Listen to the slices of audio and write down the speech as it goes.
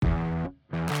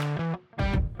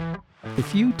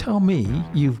If you tell me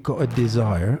you've got a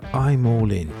desire, I'm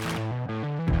all in.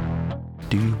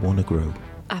 Do you want to grow?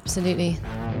 Absolutely.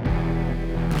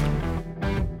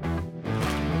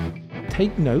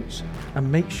 Take notes and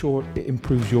make sure it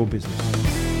improves your business.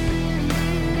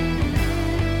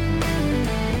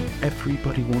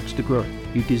 Everybody wants to grow.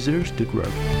 You deserve to grow.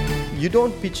 You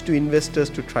don't pitch to investors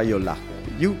to try your luck.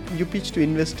 You pitch to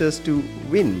investors to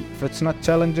win. If it's not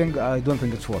challenging, I don't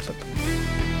think it's worth it.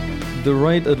 The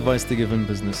right advice to give in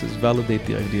business is validate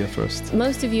the idea first.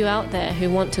 Most of you out there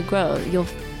who want to grow, your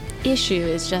issue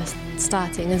is just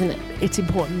starting, isn't it? It's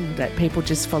important that people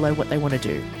just follow what they want to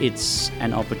do. It's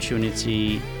an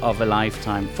opportunity of a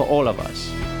lifetime for all of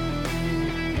us.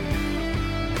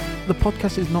 The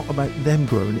podcast is not about them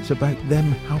growing, it's about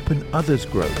them helping others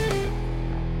grow.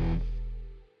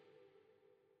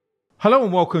 Hello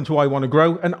and welcome to I Want to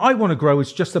Grow, and I Want to Grow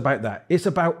is just about that. It's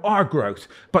about our growth.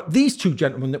 But these two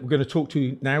gentlemen that we're going to talk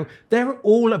to now, they're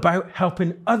all about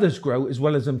helping others grow as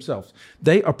well as themselves.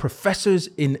 They are professors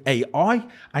in AI,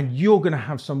 and you're going to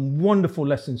have some wonderful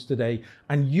lessons today,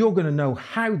 and you're going to know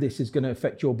how this is going to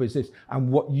affect your business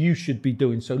and what you should be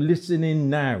doing. So listen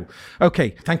in now.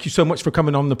 Okay, thank you so much for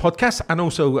coming on the podcast, and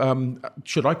also,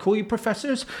 should I call you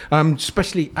professors?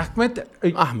 Especially Ahmed?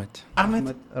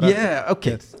 Ahmed? Yeah, okay,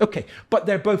 yes. Okay. But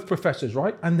they're both professors,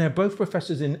 right? And they're both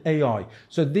professors in AI.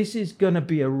 So this is going to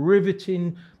be a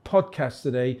riveting podcast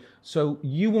today. So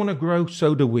you want to grow,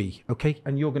 so do we, okay?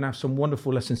 And you're going to have some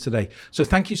wonderful lessons today. So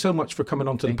thank you so much for coming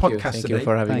on to the podcast today. Thank you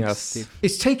for having us. Steve.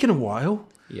 It's taken a while.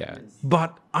 Yeah.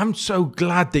 But I'm so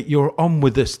glad that you're on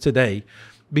with us today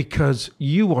because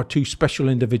you are two special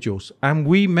individuals. And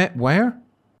we met where?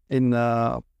 In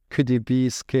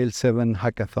QDB Scale 7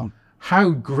 Hackathon.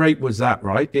 How great was that,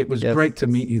 right? It was great to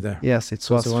meet you there. Yes, it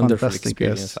was a wonderful fantastic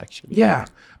experience, actually. Yeah,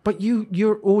 but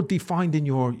you're all defined in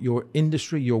your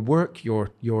industry, your work, your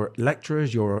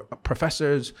lecturers, your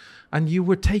professors, and you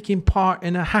were taking part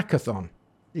in a hackathon.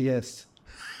 Yes.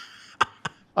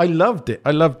 I loved it.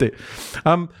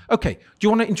 Okay, do you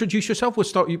want to introduce yourself? We'll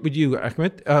start with you,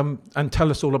 Ahmed, and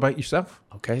tell us all about yourself.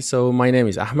 Okay, so my name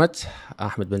is Ahmed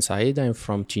Ben Said. I'm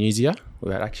from Tunisia.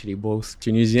 We are actually both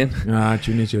Tunisian.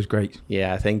 Tunisia is great.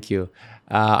 Yeah, thank you.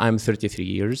 I'm 33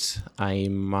 years. I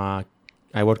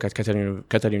work at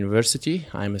Qatar University.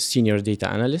 I'm a senior data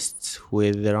analyst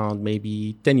with around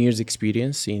maybe 10 years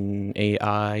experience in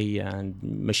AI and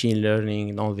machine learning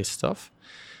and all this stuff.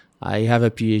 I have a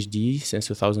PhD since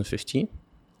 2015.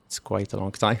 It's quite a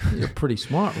long time. You're pretty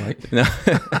smart, right? No.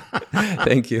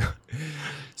 Thank you.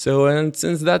 So, and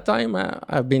since that time,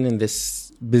 I've been in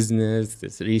this business,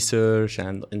 this research,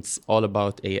 and it's all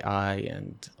about AI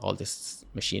and all this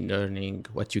machine learning,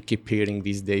 what you keep hearing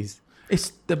these days.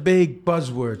 It's the big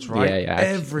buzzwords, right? Yeah.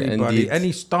 Everybody, indeed.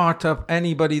 Any startup,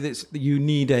 anybody you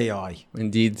need AI.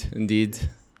 Indeed.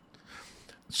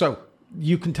 So,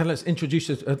 you can introduce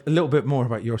us a little bit more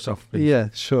about yourself, please. Yeah,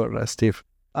 sure, Steve.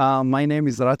 My name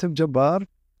is Ratib Jabbar.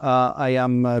 I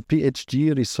am a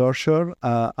PhD researcher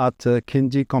at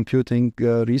Kindi Computing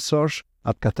Research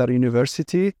at Qatar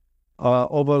University.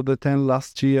 Over the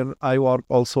last year, I work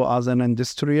also as an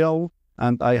industrial,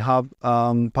 and I have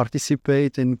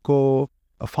participated in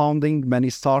co-founding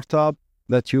many startups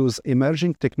that use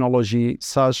emerging technology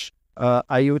such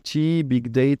IoT,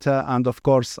 big data, and of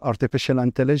course, artificial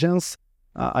intelligence.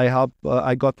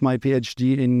 I got my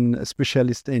PhD in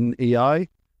specialist in AI,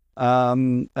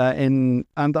 and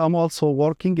I'm also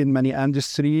working in many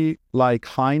industry like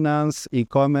finance,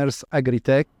 e-commerce,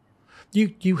 agri-tech.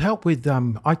 You help with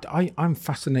I'm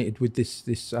fascinated with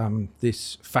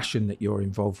this fashion that you're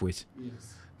involved with.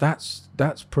 Yes.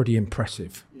 That's pretty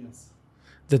impressive. Yes.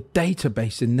 The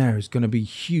database in there is going to be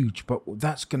huge, but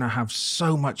that's going to have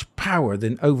so much power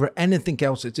than over anything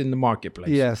else that's in the marketplace.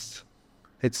 Yes.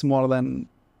 It's more than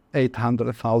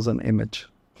 800,000 image.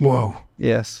 Whoa.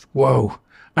 Yes. Whoa.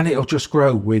 And it'll just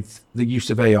grow with the use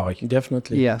of AI.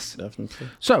 Definitely. Yes. Definitely.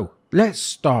 So let's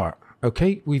start.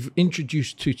 Okay. We've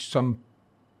introduced to some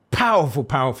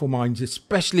powerful minds,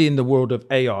 especially in the world of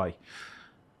AI.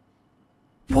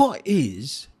 What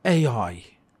is AI?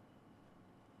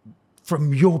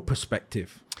 From your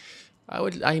perspective?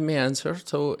 I may answer.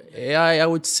 So AI, I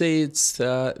would say it's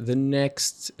the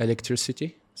next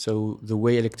electricity. So the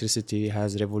way electricity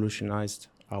has revolutionized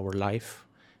our life,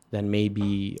 then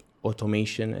maybe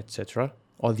automation, etc.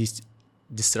 All these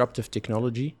disruptive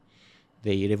technology,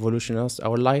 they revolutionized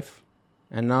our life.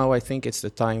 And now I think it's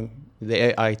the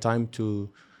AI time to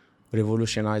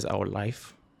revolutionize our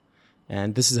life.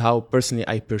 And this is how personally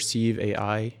I perceive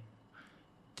AI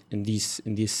in these.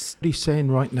 What are you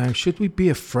saying right now? Should we be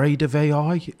afraid of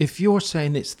AI? If you're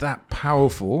saying it's that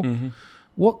powerful,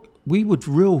 we would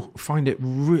find it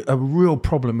a real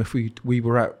problem if we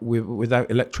were without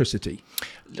electricity.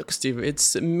 Look, Steve,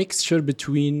 it's a mixture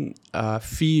between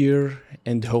fear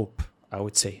and hope, I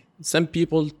would say. Some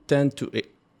people tend to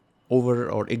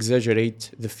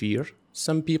overestimate the fear.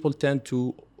 Some people tend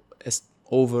to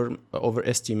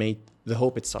overestimate the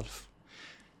hope itself.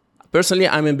 Personally,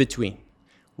 I'm in between.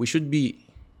 We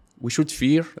should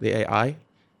fear the AI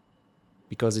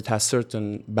because it has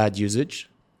certain bad usage,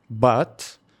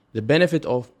 but the benefit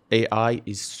of AI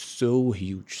is so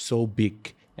huge, so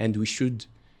big, and we should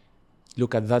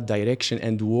look at that direction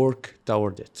and work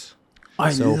toward it.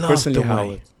 I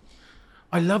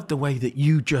love the way that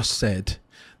you just said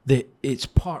that it's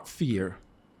part fear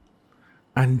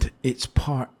and it's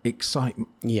part excitement.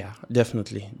 Yeah,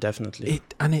 definitely.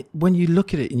 When you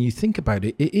look at it and you think about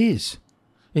it, it is.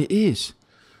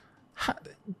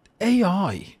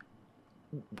 AI,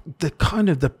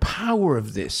 the power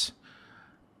of this.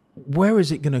 Where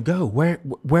is it going to go?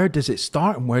 Where does it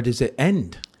start and where does it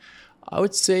end? I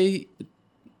would say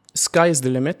sky is the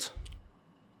limit.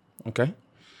 Okay.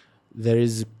 There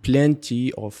is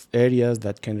plenty of areas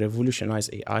that can revolutionize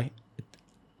AI.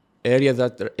 Area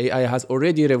that AI has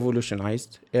already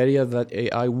revolutionized. Area that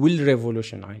AI will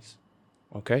revolutionize.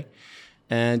 Okay.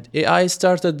 And AI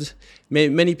started,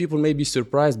 many people may be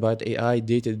surprised, but AI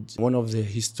dated, one of the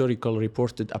historical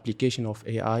reported application of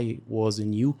AI was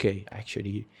in UK,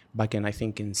 actually, back in, I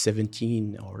think, in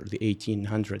 17 or the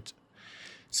 1800s.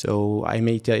 So I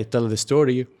may tell the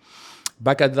story.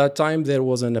 Back at that time, there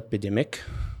was an epidemic,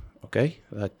 okay,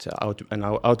 an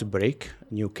outbreak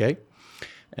in UK.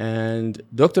 And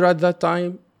doctor at that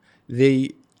time,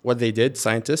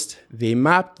 scientists, they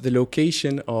mapped the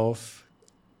location of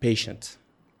patient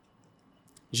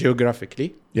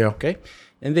geographically. Yeah. Okay.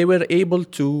 And they were able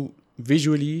to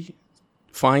visually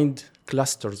find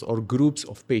clusters or groups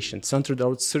of patients centered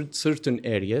around certain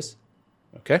areas.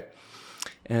 Okay.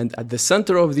 And at the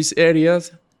center of these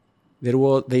areas,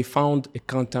 they found a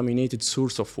contaminated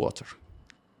source of water.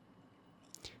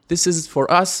 This is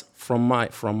for us, from my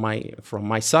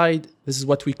side, this is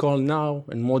what we call now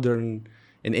in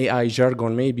AI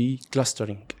jargon, maybe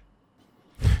clustering.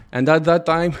 And at that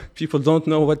time, people don't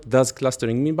know what does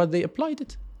clustering mean, but they applied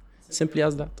it. Simply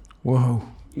as that. Whoa.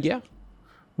 Yeah.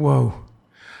 Whoa.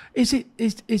 Is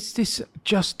this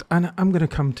just, and I'm going to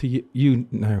come to you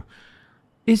now,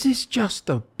 is this just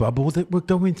a bubble that we're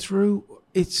going through?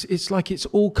 It's like it's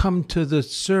all come to the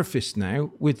surface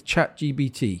now with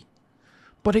ChatGPT.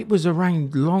 But it was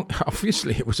around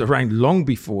obviously it was around long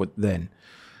before then.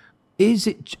 Is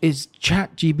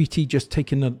ChatGPT just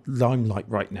taking the limelight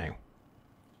right now?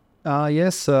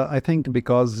 Yes, I think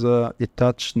because it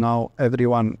touched now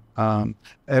everyone,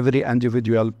 every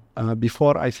individual.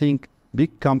 Before, I think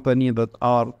big companies that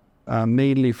are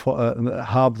mainly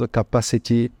have the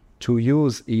capacity to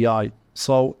use AI.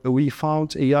 So we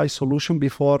found AI solution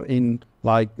before in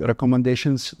like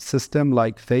recommendations system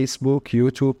like Facebook,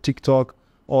 YouTube, TikTok,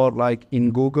 or like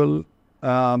in Google.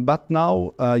 But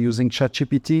now using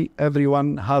ChatGPT,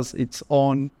 everyone has its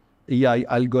own AI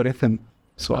algorithm.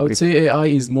 So I would say AI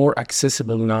is more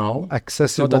accessible now.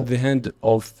 Accessible. Not at the hand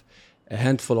of a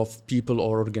handful of people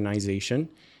or organization.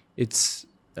 It's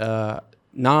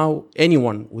now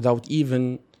anyone without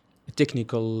even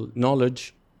technical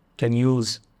knowledge can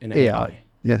use an AI.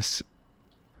 Yes.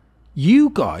 You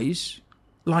guys,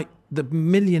 like the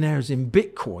millionaires in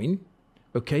Bitcoin,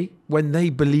 okay, when they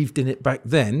believed in it back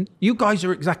then, you guys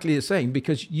are exactly the same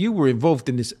because you were involved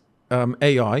in this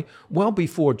AI well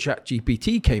before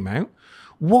ChatGPT came out.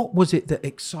 What was it that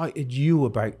excited you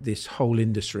about this whole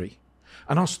industry?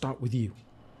 And I'll start with you.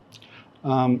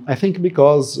 I think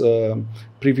because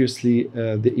previously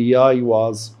the AI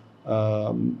was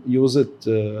used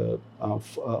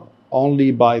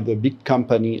only by the big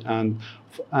company and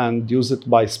used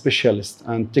by specialists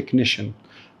and technicians.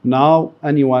 Now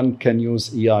anyone can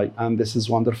use AI, and this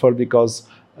is wonderful because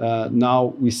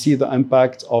now we see the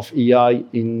impact of AI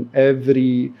in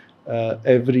every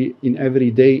day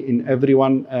in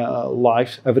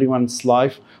everyone's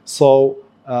life. So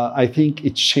I think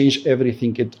it changed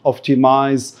everything. It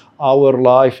optimized our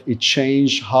life. It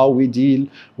changed how we deal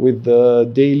with the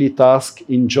daily task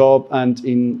in job and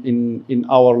in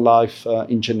our life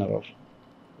in general.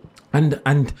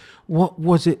 And what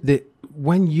was it that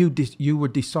when you were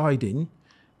deciding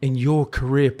in your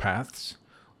career paths,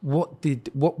 what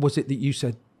was it that you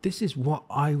said, this is what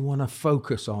I want to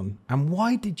focus on? And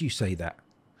why did you say that?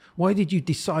 Why did you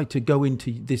decide to go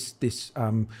into this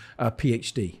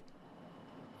PhD?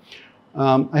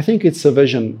 I think it's a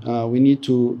vision. We need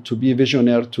to be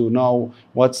visionary to know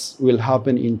what will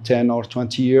happen in 10 or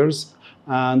 20 years.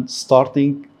 And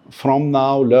starting from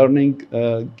now learning,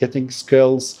 getting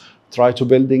skills, try to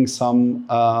building some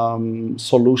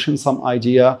solution, some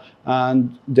idea,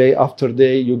 and day after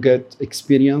day you get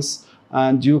experience,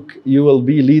 and you will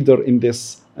be leader in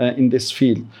this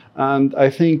field. And I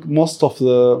think most of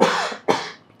the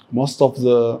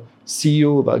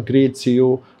CEO, the great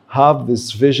CEO, have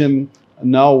this vision,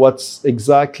 know what's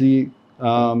exactly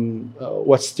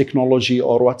what's technology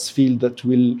or what's field that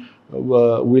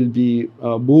will be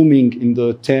booming in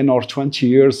the 10 or 20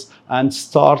 years, and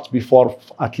start before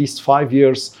at least 5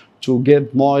 years to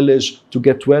get knowledge, to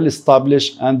get well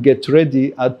established and get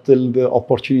ready until the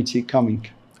opportunity coming.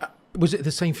 Was it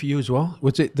the same for you as well?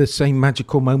 Was it the same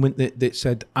magical moment that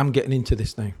said, I'm getting into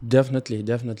this now? Definitely.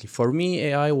 For me,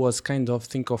 AI was kind of,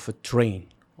 think of a train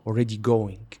already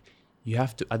going. You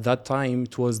have to, at that time,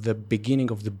 it was the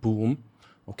beginning of the boom,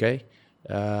 okay?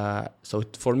 So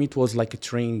for me, it was like a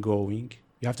train going.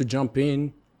 You have to jump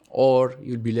in or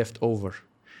you'll be left over.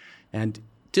 And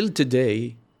till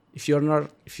today, if you're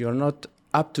not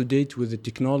up to date with the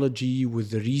technology,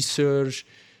 with the research,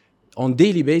 on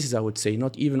daily basis, I would say,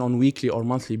 not even on weekly or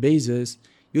monthly basis,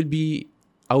 you'll be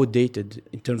outdated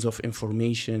in terms of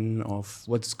information of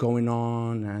what's going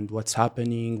on and what's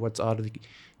happening, what are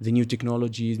the new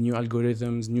technologies, new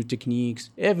algorithms, new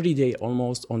techniques. Every day,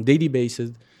 almost on daily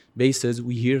basis,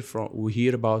 we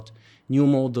hear about new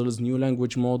models, new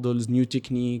language models, new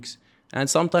techniques, and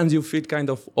sometimes you feel kind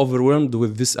of overwhelmed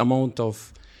with this amount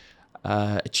of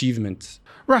achievement.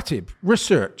 Ratib,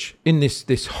 research in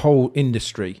this whole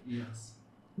industry. Yes.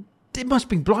 It must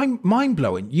be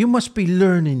mind-blowing. You must be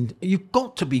learning. You've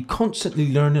got to be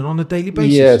constantly learning on a daily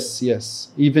basis. Yes.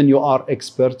 Even you are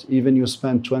expert, even you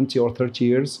spend 20 or 30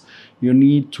 years, you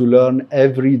need to learn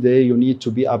every day. You need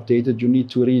to be updated. You need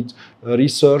to read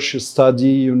research, study.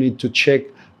 You need to check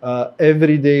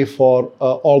every day for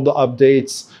all the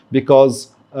updates, because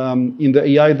in the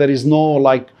AI, there is no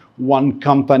like one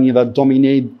company that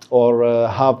dominate or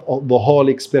have the whole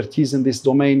expertise in this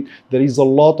domain. There is a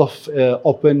lot of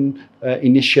open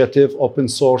initiative, open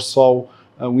source. So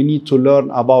we need to learn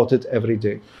about it every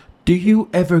day. Do you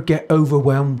ever get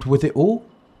overwhelmed with it all?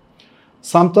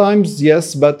 Sometimes,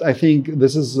 yes, but I think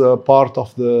this is part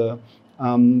of the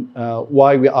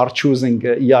why we are choosing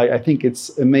AI. I think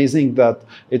it's amazing that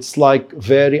it's like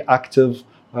very active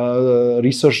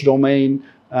research domain.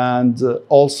 And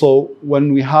also,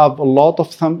 when we have a lot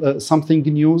of something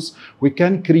news, we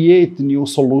can create a new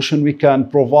solution. We can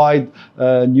provide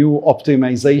new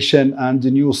optimization and a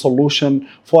new solution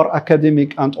for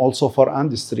academic and also for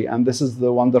industry. And this is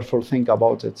the wonderful thing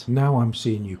about it. Now I'm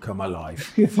seeing you come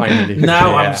alive. Finally.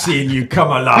 Now I'm seeing you come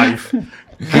alive.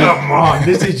 Come on,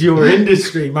 this is your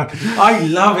industry, man. I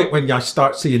love it when I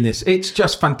start seeing this. It's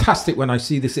just fantastic when I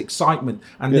see this excitement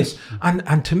and this,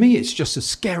 and to me, it's just a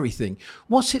scary thing.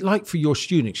 What's it like for your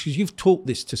students? Because you've taught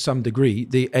this to some degree,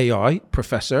 the AI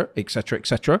professor, etc.,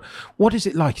 etc. What is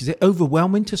it like? Is it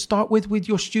overwhelming to start with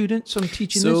your students on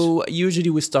teaching this? So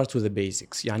usually we start with the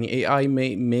basics. Yani AI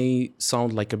may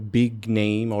sound like a big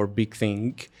name or big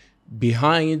thing.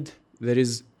 Behind there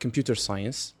is computer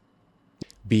science.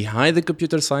 Behind the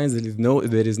computer science,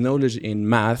 there is knowledge in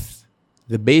math.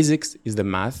 The basics is the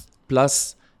math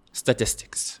plus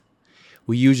statistics.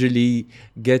 We usually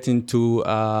get into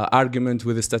argument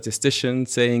with a statistician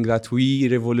saying that we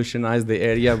revolutionized the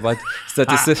area, but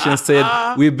statisticians said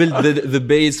we built the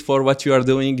base for what you are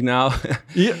doing now.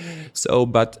 Yeah. So,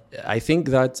 but I think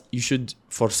that you should,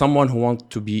 for someone who want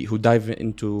to dive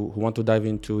into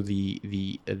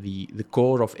the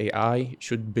core of AI,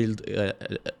 should build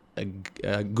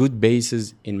a good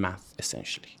basis in math,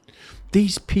 essentially.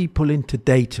 These people into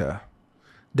data,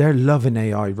 they're loving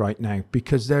AI right now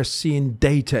because they're seeing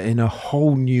data in a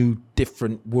whole new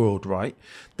different world, right?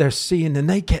 They're seeing, and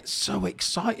they get so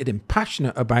excited and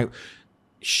passionate about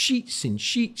sheets and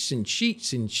sheets and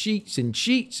sheets and sheets and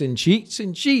sheets and sheets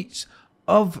and sheets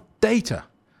of data.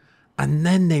 And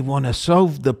then they want to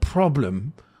solve the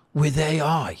problem with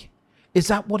AI. Is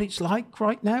that what it's like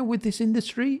right now with this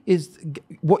industry? Is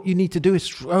what you need to do is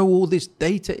throw all this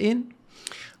data in?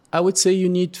 I would say you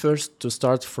need first to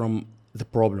start from the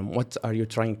problem. What are you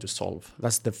trying to solve?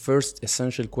 That's the first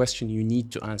essential question you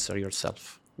need to answer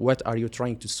yourself. What are you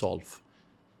trying to solve?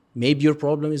 Maybe your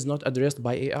problem is not addressed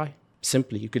by AI.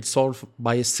 Simply, you could solve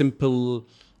by a simple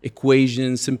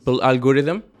equation, simple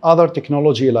algorithm. Other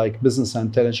technology like business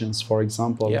intelligence, for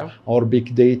example, or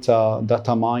big data,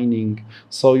 data mining.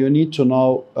 So you need to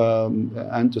know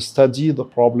and to study the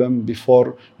problem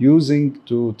before using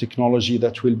the technology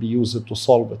that will be used to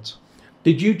solve it.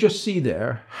 Did you just see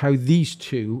there how these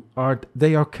two are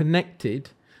connected?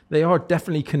 They are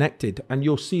definitely connected. And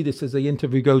you'll see this as the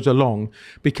interview goes along,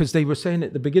 because they were saying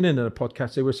at the beginning of the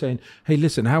podcast, they were saying, hey,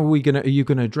 listen, are you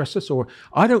going to address us? Or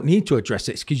I don't need to address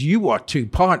it because you are two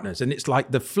partners. And it's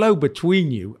like the flow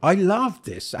between you. I love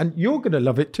this and you're going to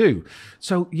love it too.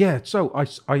 So yeah, so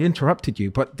I interrupted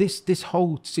you, but this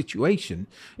whole situation,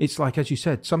 it's like, as you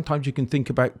said, sometimes you can think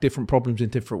about different problems in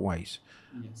different ways.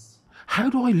 Yes. How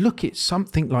do I look at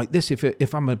something like this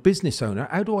if I'm a business owner?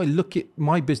 How do I look at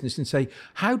my business and say,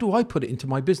 how do I put it into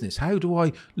my business? How do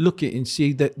I look at it and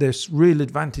see that there's real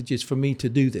advantages for me to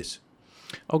do this?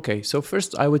 Okay, so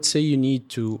first I would say you need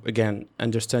to, again,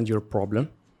 understand your problem.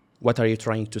 What are you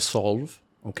trying to solve?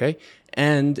 Okay,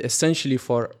 and essentially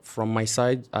from my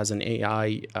side as an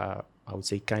AI, I would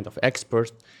say kind of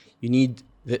expert, you need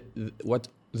the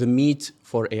meat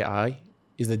for AI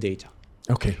is the data.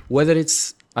 Okay. Whether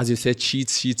it's, as you said,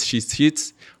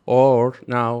 sheets, or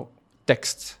now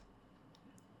text,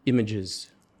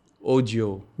 images,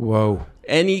 audio. Whoa.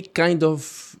 Any kind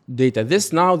of data. This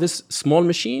small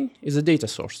machine is a data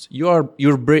source. You're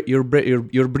breathing,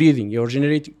 you're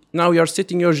generating. Now you're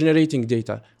generating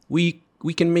data. We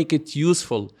can make it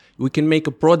useful. We can make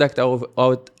a product out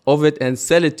of it and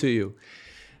sell it to you.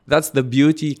 That's the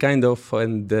beauty kind of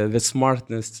and the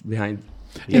smartness behind it.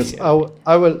 Yes,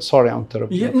 I will. Sorry, I'm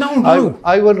interrupting. Yeah, no.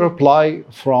 I will reply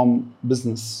from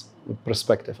business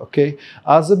perspective. Okay,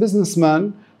 as a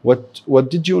businessman, what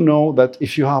did you know that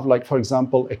if you have, like, for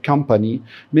example, a company,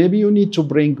 maybe you need to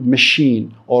bring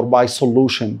machine or buy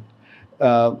solution.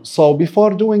 So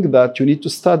before doing that, you need to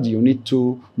study. You need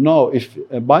to know if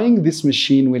buying this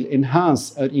machine will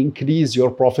enhance or increase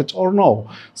your profit or no.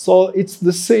 So it's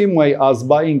the same way as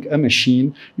buying a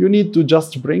machine. You need to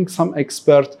just bring some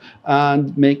expert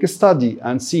and make a study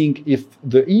and seeing if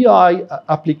the AI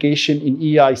application in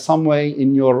AI some way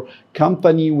in your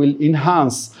company will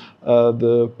enhance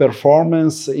the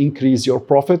performance, increase your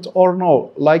profit or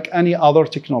no, like any other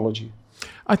technology.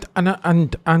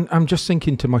 And I'm just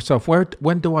thinking to myself,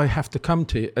 when do I have to come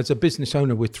to, as a business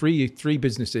owner with three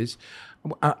businesses,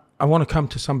 I want to come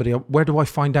to somebody, where do I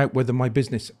find out whether my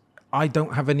business, I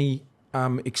don't have any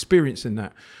experience in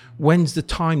that. When's the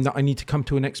time that I need to come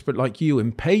to an expert like you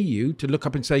and pay you to look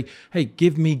up and say, hey,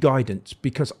 give me guidance,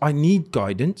 because I need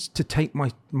guidance to take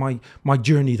my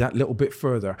journey that little bit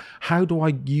further. How do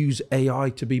I use AI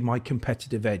to be my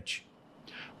competitive edge?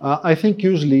 I think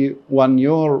usually when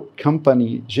your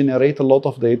company generates a lot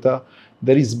of data,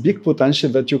 there is big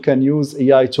potential that you can use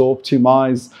AI to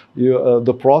optimize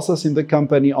the process in the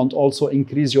company and also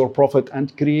increase your profit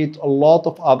and create a lot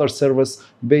of other service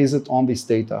based on this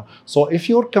data. So if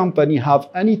your company have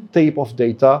any type of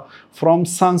data from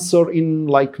sensor in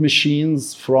like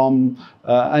machines, from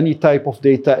any type of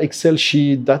data, Excel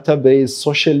sheet, database,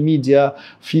 social media,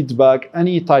 feedback,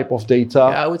 any type of data.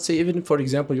 Yeah, I would say even, for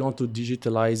example, you want to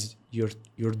digitalize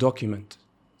your document.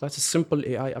 That's a simple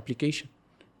AI application.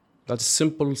 That's a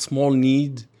simple, small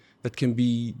need that can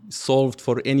be solved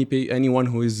for anyone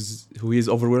who is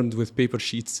overwhelmed with paper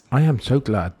sheets. I am so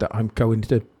glad that I'm going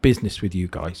to business with you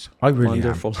guys. I really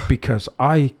am, because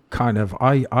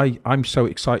I'm so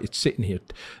excited sitting here.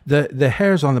 The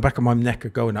hairs on the back of my neck are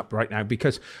going up right now,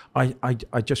 because I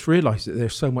just realized that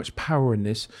there's so much power in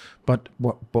this. But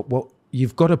what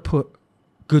you've got to put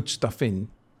good stuff in,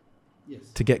 yes,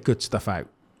 to get good stuff out.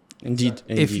 Indeed.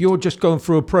 If you're just going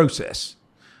through a process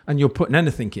and you're putting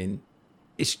anything in,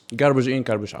 it's garbage in,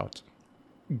 garbage out.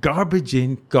 Garbage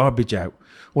in, garbage out.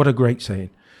 What a great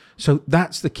saying. So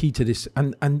that's the key to this.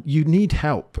 And you need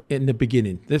help in the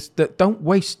beginning. Don't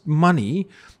waste money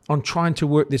on trying to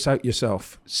work this out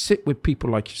yourself. Sit with people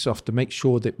like yourself to make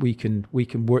sure that we can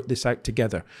work this out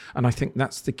together. And I think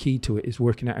that's the key to it, is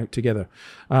working it out together.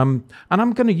 And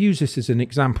I'm going to use this as an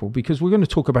example, because we're going to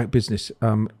talk about business,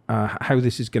 how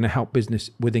this is going to help business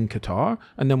within Qatar,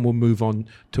 and then we'll move on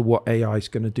to what AI is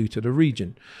going to do to the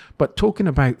region. But talking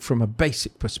about from a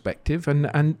basic perspective,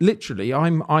 and literally,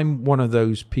 I'm one of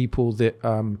those people that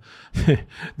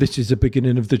this is the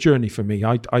beginning of the journey for me.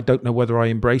 I don't know whether I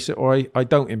embrace it or I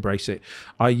don't embrace it.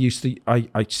 I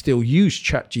still use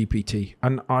ChatGPT,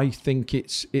 and I think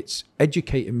it's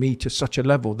educated me to such a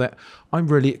level that I'm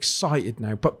really excited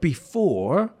now. But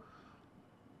before,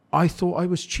 I thought I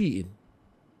was cheating.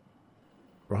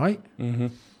 Right? Mm-hmm.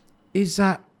 Is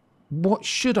that, what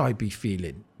should I be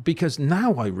feeling? Because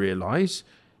now I realize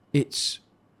it's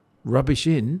rubbish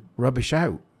in, rubbish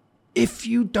out. If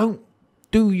you don't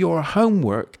do your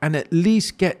homework and at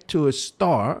least get to a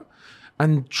start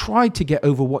and try to get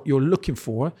over what you're looking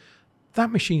for,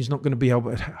 that machine's not going to be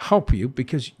able to help you,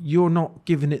 because you're not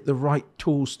giving it the right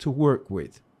tools to work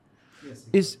with.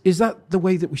 Yes. Is that the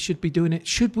way that we should be doing it?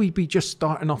 Should we be just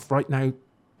starting off right now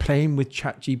playing with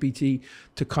ChatGPT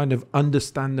to kind of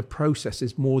understand the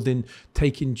processes more than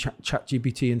taking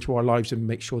ChatGPT into our lives and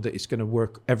make sure that it's going to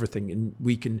work everything and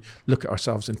we can look at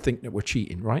ourselves and think that we're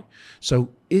cheating, right? So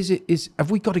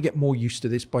have we got to get more used to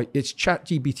this? It's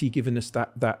ChatGPT giving us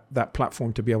that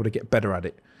platform to be able to get better at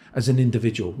it as an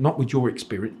individual, not with your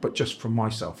experience, but just from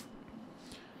myself.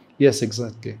 Yes,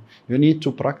 exactly. You need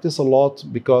to practice a lot,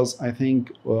 because I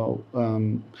think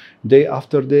day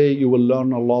after day you will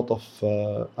learn a lot of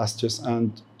aspects and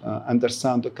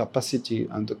understand the capacity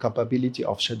and the capability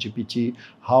of ChatGPT,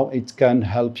 how it can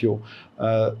help you.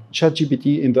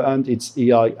 ChatGPT in the end, it's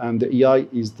AI, and the AI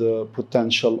is the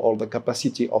potential or the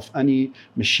capacity of any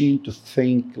machine to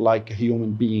think like a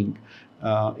human being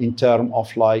in terms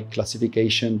of like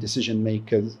classification, decision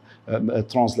makers,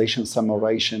 translation,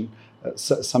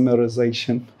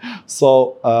 summarization.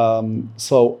 So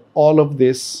all of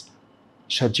this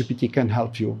ChatGPT can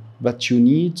help you, but you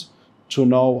need to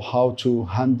know how to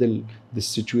handle this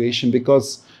situation,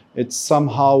 because it's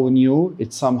somehow new,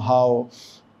 it's somehow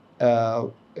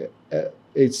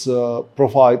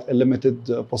provide a limited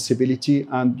possibility,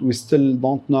 and we still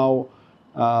don't know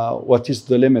what is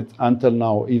the limit until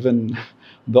now. Even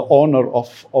the owner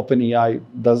of OpenAI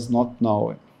does not know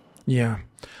it. Yeah.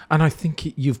 And I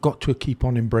think you've got to keep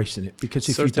on embracing it, because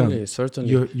if you don't,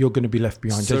 you're going to be left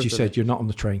behind. Certainly. As you said, you're not on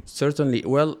the train. Certainly.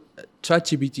 Well,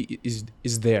 ChatGPT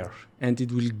is there, and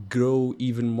it will grow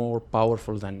even more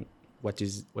powerful than what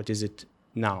is it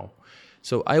now.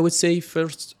 So I would say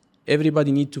first,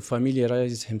 everybody need to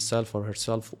familiarize himself or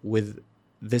herself with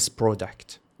this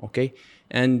product, okay,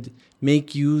 and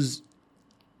make use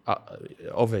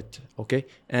of it, okay,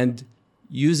 and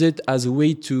use it as a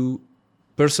way to.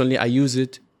 Personally, I use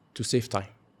it to save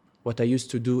time. What I used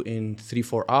to do in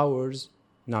 3-4 hours,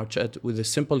 now chat with a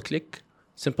simple click,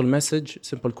 simple message,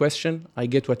 simple question, I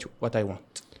get what I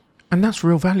want. And that's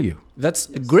real value. That's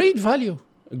a great value.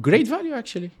 A great value,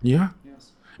 actually. Yeah.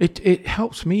 Yes. It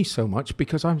helps me so much,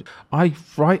 because I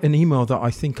write an email that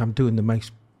I think I'm doing the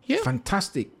most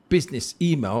fantastic business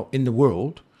email in the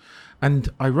world. And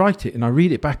I write it and I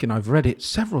read it back, and I've read it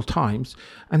several times.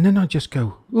 And then I just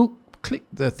go, oh, click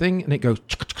the thing, and it goes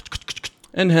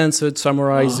enhance it,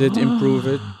 summarize it, improve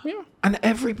it. Yeah. And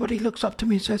everybody looks up to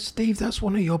me and says, Steve, that's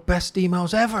one of your best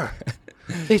emails ever.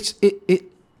 It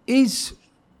is,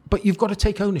 but you've got to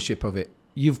take ownership of it.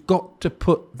 You've got to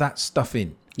put that stuff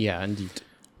in. Yeah, indeed.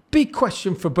 Big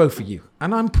question for both of you,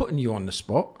 and I'm putting you on the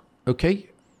spot. Okay,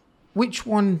 which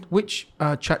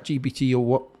ChatGPT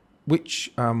or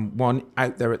which one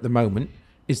out there at the moment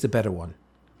is the better one?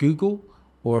 Google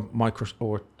or Microsoft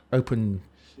or Open?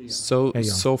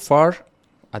 So far,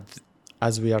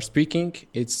 as we are speaking,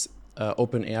 it's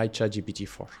OpenAI ChatGPT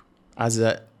 4. As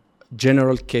a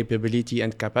general capability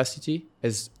and capacity,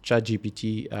 is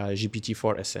ChatGPT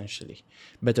GPT-4 essentially.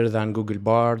 Better than Google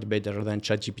Bard, better than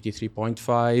ChatGPT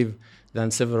 3.5,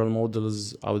 than several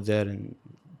models out there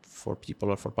for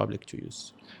people or for public to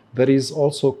use. There is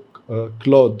also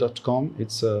Claude.com.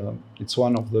 It's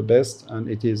one of the best, and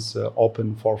it is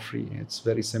open for free. It's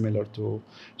very similar to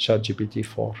ChatGPT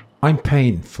 4. I'm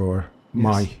paying for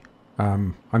my.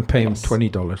 I'm paying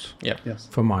 $20. Yeah. Yes.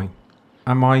 For mine.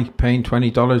 Am I paying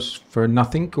 $20 for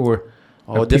nothing, or?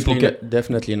 Oh,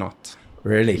 definitely not.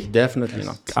 Really? Definitely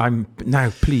not. Now,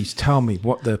 please tell me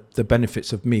what the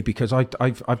benefits of me, because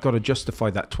I've got to justify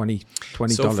that $20.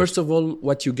 So first of all,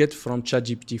 what you get from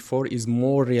ChatGPT 4 is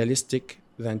more realistic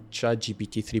than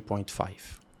ChatGPT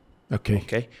 3.5.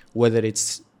 Okay. Whether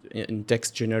it's in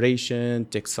text generation,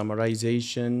 text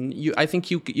summarization, I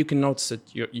think you can notice it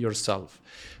yourself.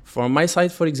 From my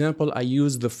side, for example, I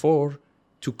use the 4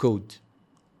 to code,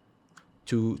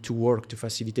 to work, to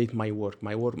facilitate my work.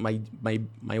 My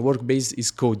work base is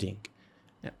coding.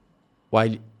 Yeah.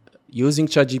 While using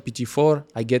ChatGPT 4,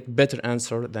 I get better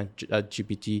answer than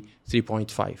ChatGPT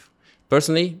 3.5.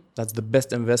 Personally, that's the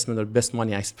best investment or best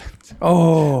money I spent.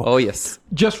 Oh, yes.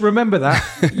 Just remember that.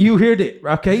 You heard it,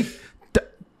 okay?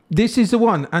 This is the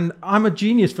one, and I'm a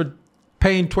genius for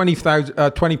paying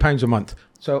 £20 a month.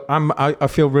 So I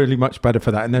feel really much better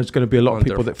for that, and there's going to be a lot of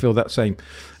people that feel that same.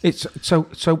 It's so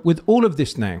with all of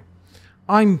this now,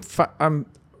 I'm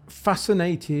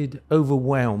fascinated,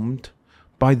 overwhelmed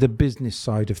by the business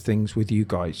side of things with you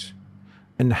guys,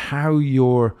 and how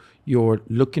you're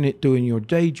looking at doing your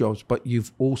day jobs, but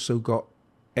you've also got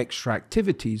extra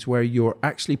activities where you're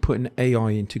actually putting AI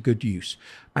into good use,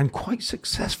 and quite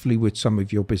successfully with some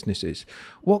of your businesses.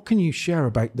 What can you share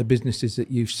about the businesses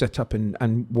that you've set up,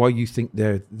 and why you think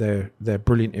they're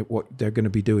brilliant at what they're going to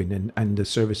be doing, and the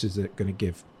services they're going to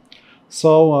give?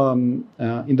 So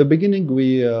in the beginning,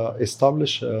 we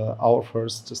established our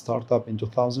first startup in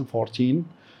 2014.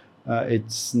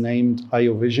 It's named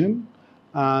IOVision.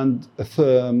 And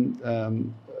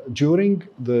during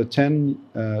the 10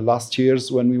 last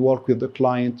years, when we work with the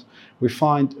client, we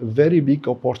find a very big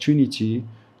opportunity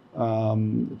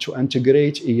to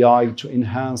integrate AI to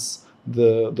enhance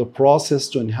the process,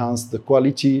 to enhance the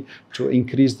quality, to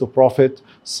increase the profit.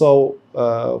 So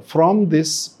from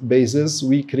this basis,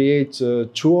 we create 2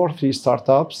 or 3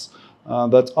 startups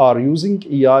that are using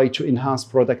AI to enhance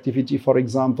productivity, for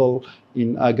example,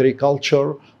 in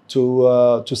agriculture,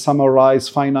 to summarize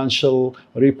financial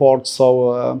reports.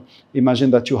 So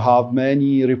imagine that you have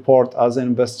many reports as an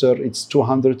investor. It's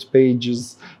 200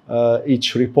 pages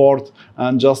each report,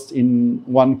 and just in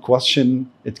one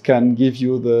question, it can give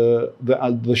you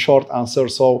the short answer.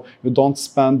 So you don't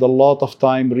spend a lot of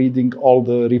time reading all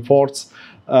the reports.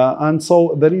 And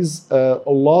so there is a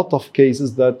lot of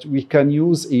cases that we can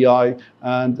use AI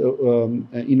and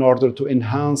in order to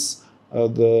enhance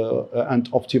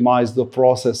and optimize the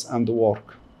process and the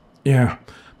work. Yeah,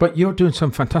 but you're doing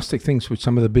some fantastic things with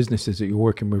some of the businesses that you're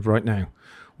working with right now.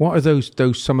 What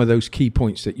are some of those key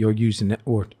points that you're using,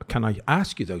 or can I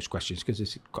ask you those questions, because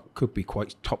this could be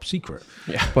quite top secret?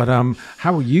 Yeah. But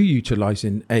how are you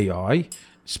utilizing AI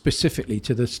specifically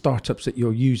to the startups that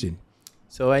you're using?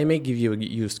 So I may give you a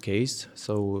use case.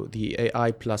 So the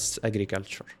AI plus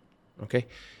agriculture. Okay.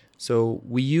 So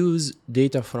we use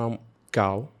data from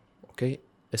cow. Okay.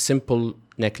 A simple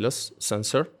necklace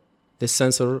sensor. This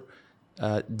sensor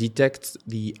detects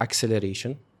the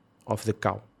acceleration of the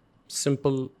cow.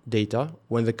 Simple data.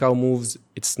 When the cow moves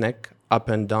its neck up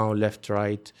and down, left,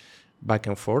 right, back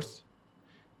and forth,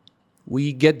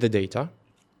 we get the data.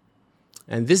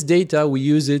 And this data, we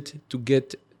use it to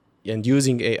get, and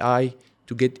using AI,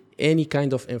 to get any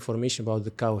kind of information about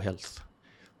the cow health,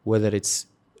 whether it's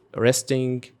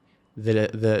resting,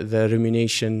 the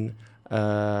rumination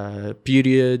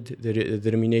period, the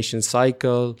rumination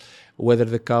cycle, whether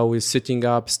the cow is sitting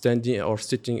up, standing up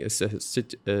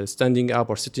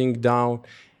or sitting down.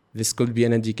 This could be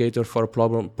an indicator for a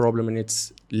problem in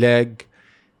its leg.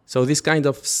 So this kind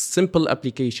of simple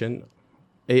application,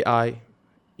 AI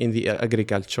in the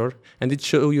agriculture, and it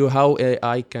shows you how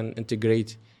AI can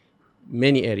integrate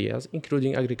many areas,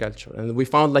 including agriculture. And we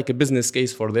found like a business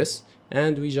case for this,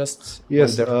 and we just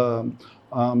yes.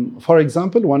 For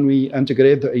example, when we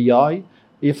integrate the AI,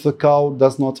 if the cow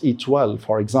does not eat well,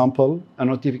 for example, a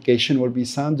notification will be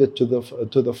sent to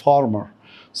the farmer.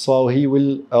 So he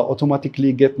will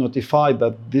automatically get notified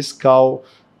that this cow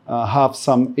have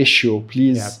some issue.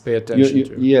 Please pay attention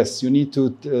to. Yes, you need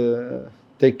to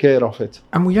take care of it.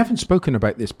 And we haven't spoken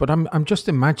about this, but I'm just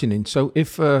imagining. So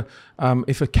if a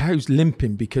cow's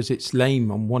limping because it's lame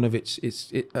on one of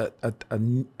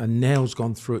a nail's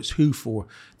gone through its hoof, or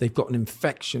they've got an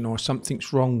infection, or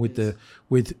something's wrong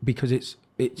because it's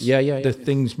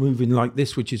things moving like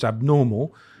this, which is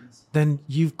abnormal, then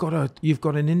you've got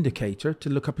an indicator to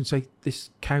look up and say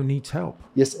this cow needs help.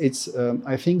 Yes, it's.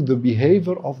 I think the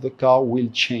behavior of the cow will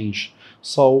change.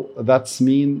 So that's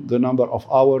mean the number of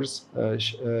hours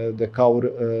the cow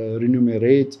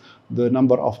remunerate, the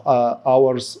number of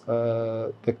hours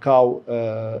the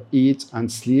cow eat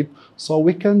and sleep. So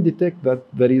we can detect that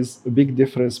there is a big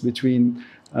difference between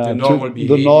the normal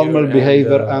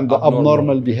behavior and the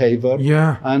abnormal behavior.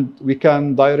 Yeah. And we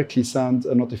can directly send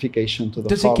a notification to the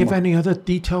farmer. Does it give any other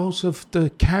details of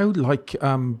the cow, like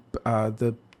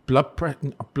the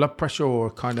blood pressure or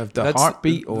kind of the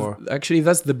heartbeat? Or actually,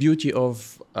 that's the beauty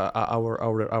of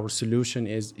our solution.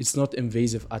 Is it's not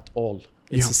invasive at all.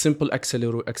 It's a simple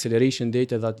acceleration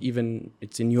data that even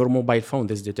it's in your mobile phone,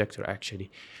 this detector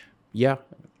actually. Yeah,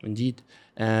 indeed.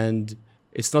 And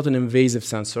it's not an invasive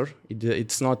sensor.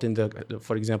 It's not in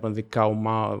for example, in the cow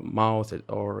mouth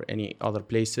or any other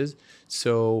places.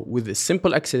 So with a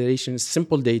simple acceleration,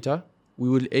 simple data, we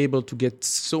will able to get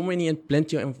so many and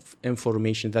plenty of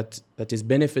information that is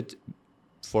benefit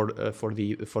for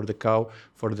the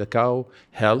cow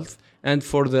health, and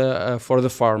for the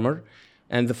farmer.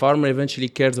 And the farmer eventually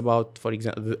cares about, for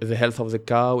example, the health of the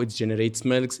cow. It generates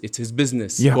milk. It's his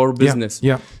business, core business.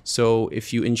 Yeah. So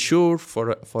if you ensure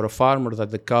for a farmer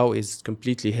that the cow is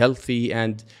completely healthy,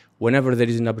 and whenever there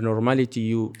is an abnormality,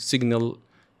 you signal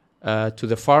to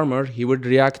the farmer, he would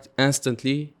react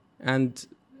instantly and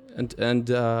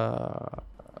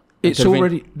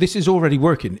this is already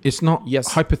working. It's not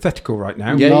hypothetical right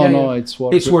now. No, it's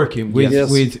working. It's working with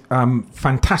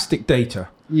fantastic data.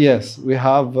 Yes, we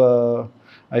have.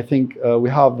 I think we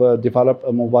have developed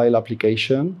a mobile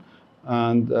application,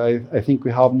 and I think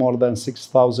we have more than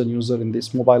 6,000 users in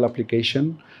this mobile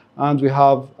application, and we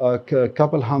have a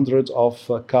couple hundred of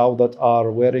cows that are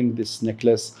wearing this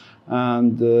necklace,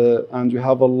 and we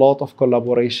have a lot of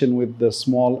collaboration with the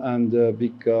small and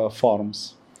big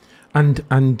farms.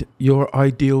 And your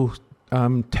ideal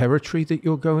territory that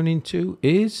you're going into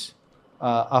is?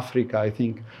 Africa, I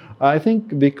think. I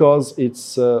think because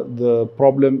it's the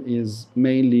problem is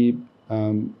mainly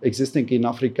existing in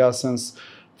Africa, since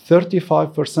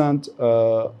 35%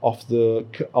 of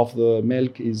the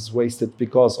milk is wasted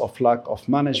because of lack of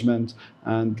management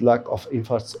and lack of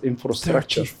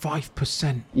infrastructure.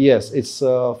 35%. Yes, it's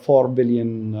 $4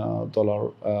 billion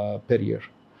per year.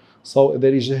 So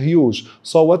there is a huge.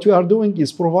 So what we are doing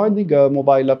is providing a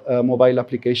mobile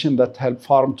application that help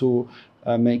farm to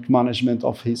make management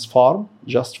of his farm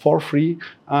just for free,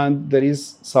 and there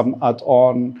is some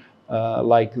add-on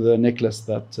like the necklace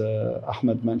that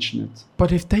Ahmed mentioned.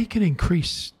 But if they can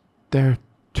increase their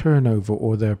turnover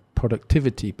or their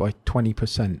productivity by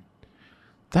 20%,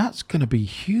 that's going to be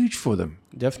huge for them.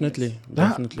 Definitely.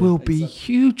 That will be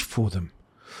huge for them.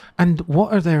 And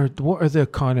what are the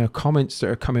kind of comments that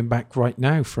are coming back right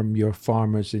now from your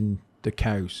farmers in the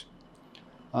cows?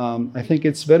 I think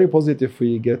it's very positive.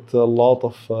 We get a lot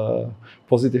of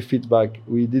positive feedback.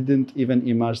 We didn't even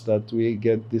imagine that we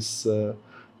get this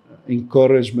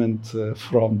encouragement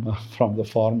from the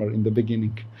farmer in the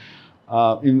beginning.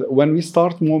 When we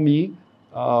start Momi,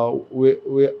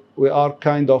 we are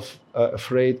kind of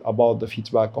afraid about the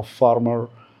feedback of farmer,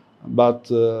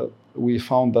 but we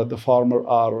found that the farmer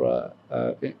are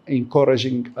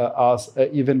encouraging us,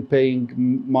 even paying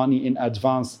money in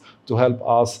advance to help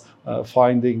us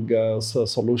finding a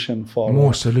solution for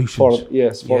more solutions.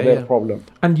 For their problem.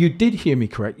 And you did hear me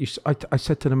correct. I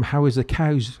said to them, "How is the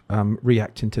cows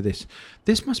reacting to this?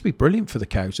 This must be brilliant for the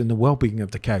cows and the well-being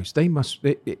of the cows. They must.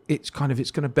 It's going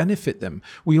to benefit them.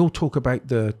 We all talk about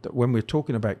when we're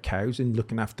talking about cows and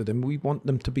looking after them, we want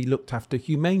them to be looked after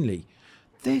humanely."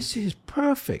 This is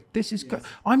perfect. This is good.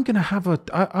 They're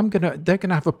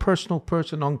gonna have a personal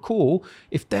person on call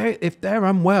if they're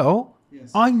unwell.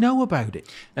 Yes. I know about it.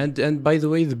 And by the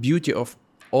way, the beauty of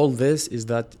all this is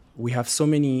that we have so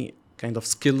many kind of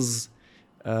skills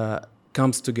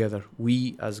comes together.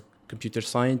 We as computer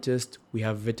scientists, we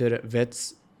have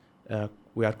vets.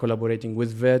 We are collaborating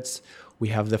with vets. We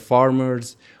have the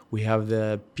farmers. We have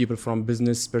the people from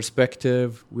business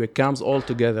perspective. We come all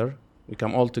together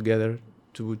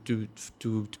to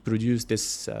produce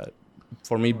this,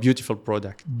 for me, beautiful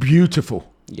product. Beautiful.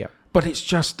 Yeah. But it's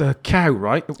just a cow,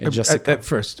 right? Just a cow. At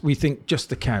first, we think just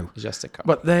a cow. Just a cow.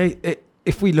 But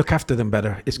if we look after them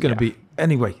better, it's going to be...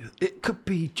 Anyway, it could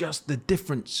be just the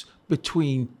difference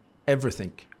between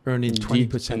everything, earning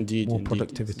 20% more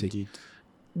productivity. Indeed.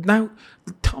 Now,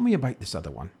 tell me about this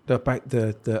other one, about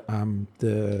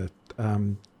the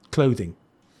clothing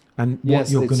and what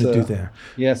you're going to do there.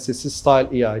 Yes, it's a style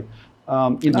AI.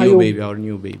 Our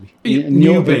new baby.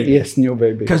 New baby. Yes, new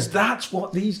baby. Because that's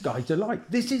what these guys are like.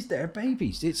 This is their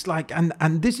babies. It's like,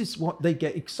 and this is what they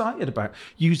get excited about,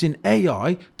 using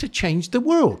AI to change the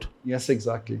world. Yes,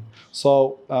 exactly.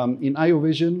 So in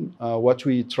IOVision, what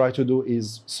we try to do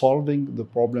is solving the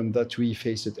problem that we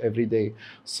face it every day.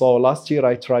 So last year,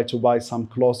 I tried to buy some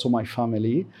clothes to my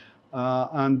family.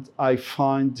 And I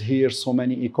find here so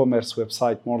many e-commerce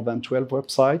websites, more than 12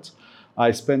 websites.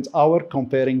 I spent hours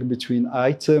comparing between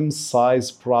items,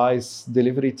 size, price,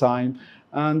 delivery time.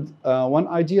 And one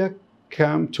idea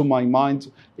came to my mind.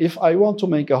 If I want to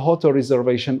make a hotel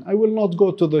reservation, I will not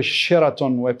go to the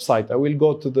Sheraton website. I will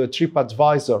go to the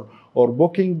TripAdvisor or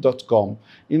Booking.com.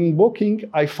 In Booking,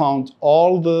 I found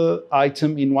all the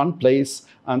items in one place.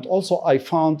 And also I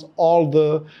found all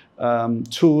the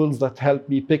tools that help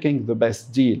me picking the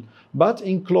best deal. But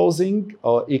in clothing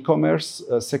or e-commerce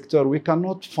sector, we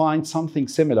cannot find something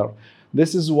similar.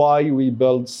 This is why we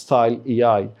build Style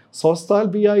AI. So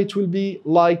Style AI, it will be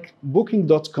like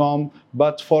Booking.com,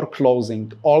 but for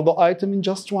clothing. All the item in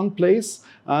just one place,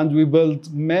 and we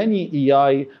build many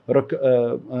AI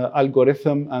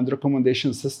algorithm and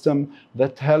recommendation system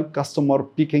that help customer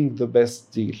picking the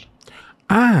best deal.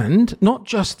 And not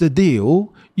just the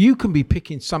deal, you can be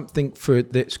picking something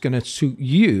that's going to suit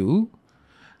you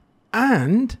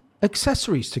and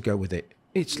accessories to go with it.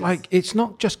 It's like, it's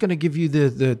not just going to give you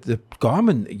the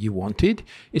garment that you wanted.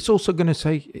 It's also going to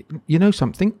say, you know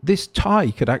something, this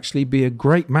tie could actually be a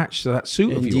great match to that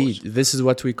suit of yours. Indeed. This is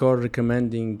what we call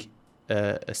recommending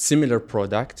a similar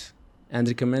product and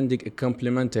recommending a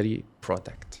complementary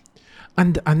product.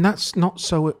 And that's not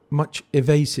so much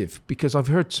evasive, because I've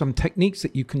heard some techniques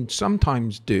that you can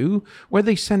sometimes do where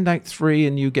they send out 3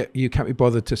 and you can't be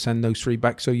bothered to send those 3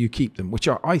 back, so you keep them, which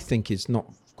I think is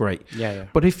not great. Yeah.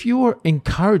 But if you're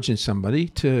encouraging somebody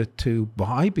to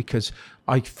buy because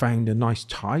I found a nice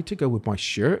tie to go with my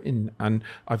shirt and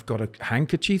I've got a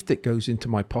handkerchief that goes into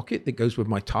my pocket that goes with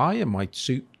my tie and my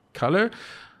suit color,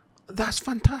 that's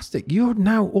fantastic. You're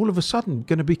now all of a sudden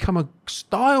going to become a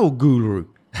style guru.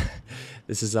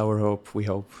 This is our hope. We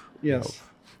hope. Yes.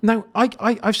 Now,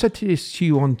 I've said this to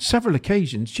you on several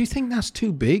occasions. Do you think that's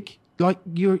too big? Like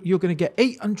you're going to get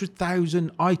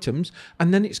 800,000 items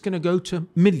and then it's going to go to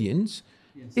millions.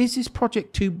 Yes. Is this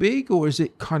project too big, or is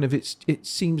it kind of it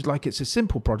seems like it's a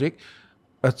simple project?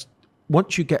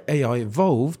 Once you get AI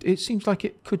involved, it seems like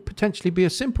it could potentially be a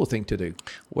simple thing to do.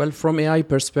 Well, from AI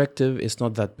perspective, it's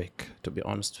not that big, to be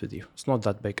honest with you. It's not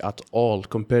that big at all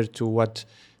compared to what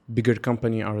bigger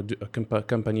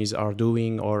companies are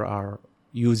doing or are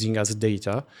using as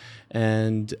data.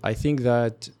 And I think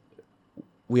that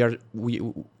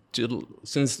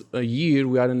since a year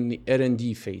we are in the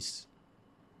R&D phase.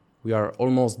 We are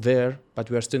almost there, but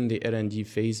we are still in the R&D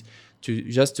phase.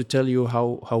 To tell you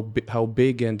how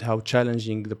big and how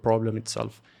challenging the problem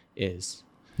itself is.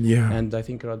 Yeah. And I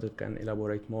think Radha can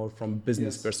elaborate more from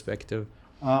business perspective.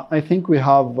 I think we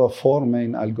have 4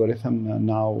 main algorithms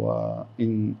now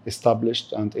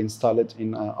established and installed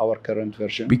in our current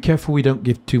version. Be careful we don't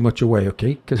give too much away,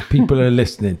 okay? Because people are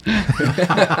listening.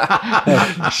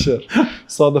 Sure.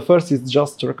 So the first is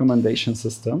just recommendation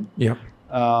system. Yeah.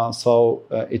 So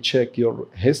it check your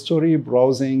history,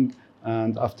 browsing,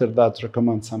 and after that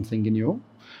recommend something new.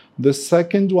 The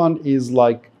second one is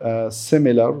like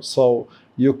similar. So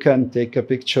you can take a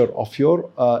picture of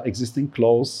your existing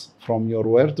clothes from your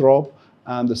wardrobe,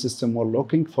 and the system will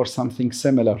looking for something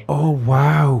similar. Oh,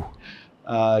 wow.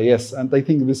 Yes, and I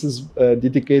think this is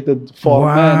dedicated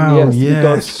for men.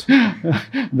 Yes.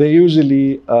 Because they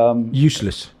usually...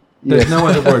 useless. There's no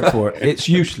other word for it. It's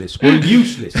useless. We're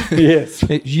useless. Yes.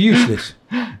 It's useless.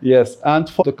 Yes, and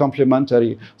for the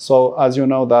complementary. So as you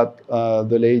know that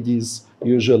the ladies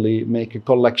usually make a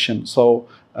collection. So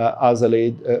as a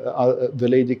lady, the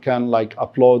lady can like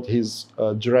upload his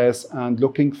dress and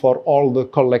looking for all the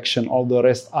collection, all the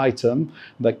rest item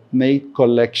that make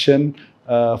collection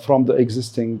from the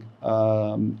existing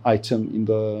item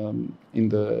in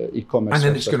the e-commerce. And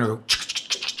then it's going to go.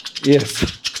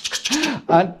 Yes.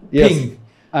 And yes. Ping.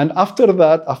 And after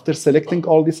that, after selecting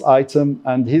all this item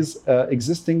and his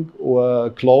existing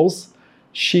clothes,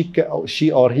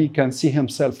 she or he can see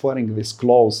himself wearing this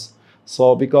clothes.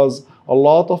 So because a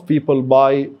lot of people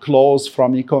buy clothes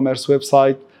from e-commerce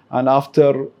website, and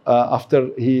after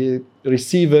he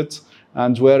receive it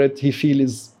and wear it, he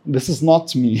feels this is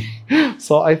not me.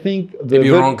 So I think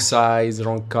maybe wrong size,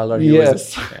 wrong color.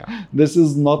 Yes, this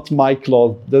is not my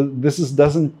clothes. This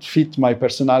doesn't fit my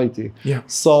personality. Yeah.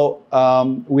 So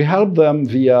we help them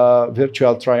via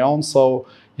virtual try-on, so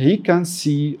he can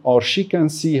see or she can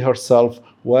see herself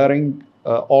wearing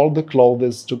all the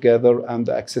clothes together and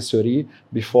the accessory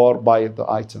before buy the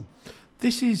item.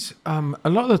 This is a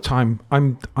lot of the time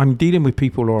I'm dealing with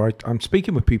people, or I'm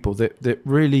speaking with people that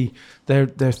really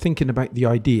they're thinking about the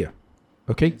idea.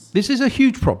 Okay, yes. This is a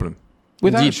huge problem,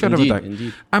 without a shadow of a doubt.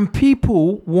 Indeed. And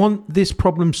people want this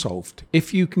problem solved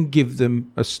if you can give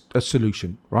them a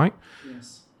solution, right?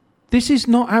 Yes. This is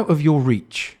not out of your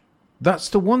reach. That's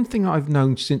the one thing I've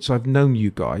known since I've known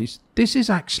you guys. This is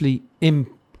actually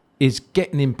is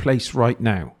getting in place right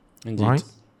now. Indeed. Right?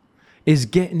 Is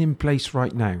getting in place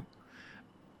right now.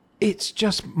 It's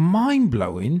just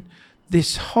mind-blowing,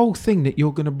 this whole thing that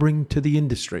you're going to bring to the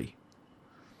industry.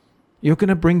 You're going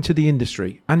to bring to the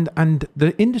industry. And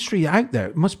the industry out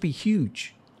there must be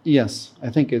huge. Yes, I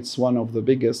think it's one of the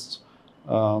biggest.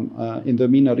 In the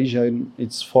MENA region,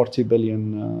 it's 40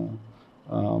 billion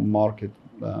market.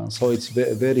 So it's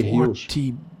very huge.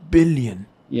 40 billion.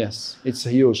 Yes, it's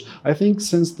huge. I think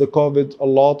since the COVID, a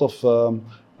lot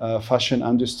of fashion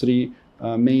industry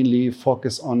mainly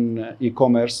focus on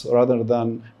e-commerce rather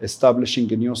than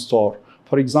establishing a new store.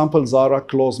 For example, Zara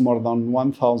closed more than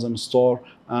 1,000 stores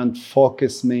and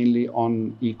focus mainly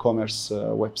on e-commerce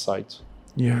website.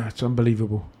 Yeah, it's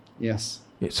unbelievable. Yes.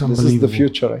 It's unbelievable. This is the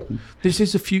future, I think. This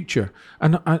is the future.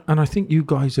 And I think you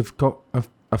guys have got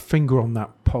a finger on that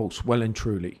pulse well and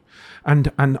truly.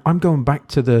 And I'm going back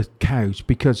to the cows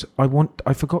because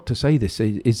I forgot to say this,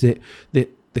 is that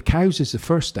the cows is the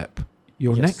first step.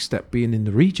 Your next step being in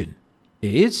the region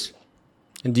is?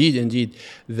 Indeed.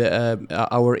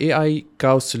 Our AI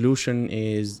cow solution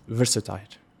is versatile.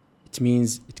 It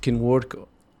means it can work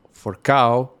for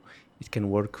cow. It can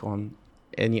work on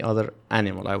any other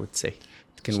animal, I would say.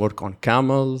 It can work on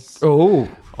camels,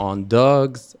 on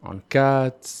dogs, on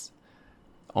cats,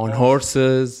 on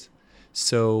horses.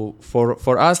 So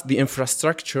for us, the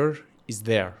infrastructure is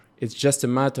there. It's just a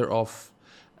matter of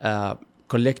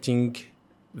collecting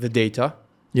the data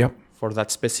Yep. for that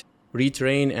specific,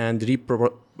 retrain and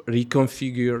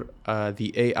reconfigure the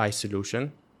AI solution,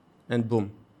 and boom,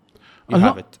 you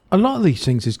have it. A lot of these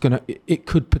things is it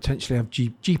could potentially have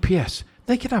GPS.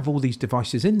 They could have all these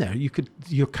devices in there.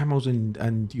 Your camels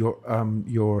and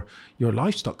your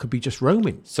livestock could be just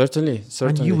roaming. Certainly.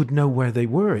 And you would know where they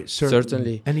were. It's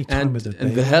Certainly. Any time of the day.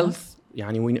 And the health,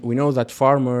 we know that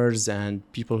farmers and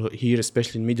people here,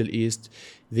 especially in Middle East,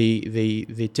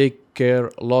 they take care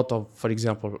a lot of, for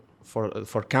example,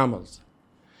 for camels.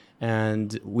 And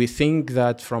we think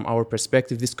that from our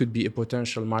perspective, this could be a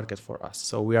potential market for us.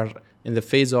 So we are in the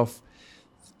phase of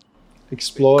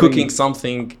Exploring. cooking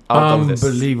something out of this.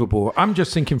 Unbelievable. I'm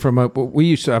just thinking we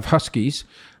used to have huskies,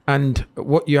 and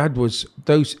what you had was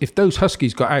if those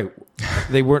huskies got out,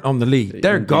 they weren't on the lead.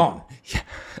 They're gone.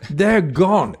 They're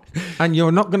gone. And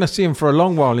you're not going to see them for a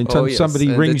long while until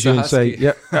somebody rings you and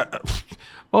say,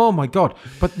 oh my God.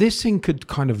 But this thing could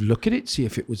kind of look at it, see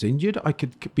if it was injured. I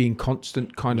could be in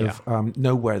constant kind of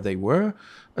know where they were.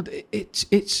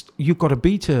 You've got a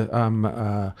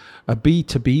B2B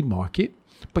market,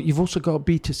 but you've also got a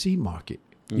B2C market.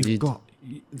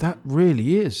 That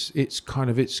really is. It's kind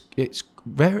of it's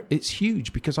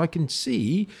huge, because I can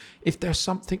see if there's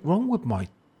something wrong with my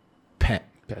pet.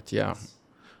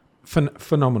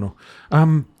 Phenomenal.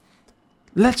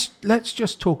 Let's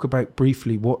just talk about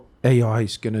briefly what AI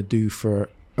is going to do for.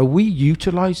 Are we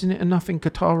utilizing it enough in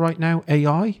Qatar right now?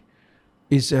 AI,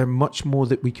 is there much more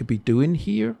that we could be doing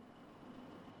here?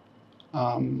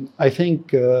 I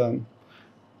think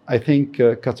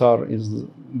Qatar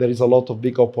there is a lot of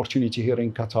big opportunity here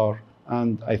in Qatar,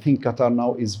 and I think Qatar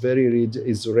now is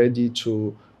ready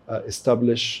to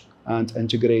establish and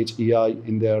integrate AI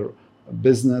in their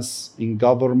business, in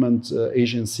government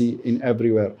agency, in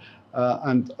everywhere.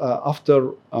 And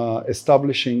after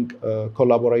establishing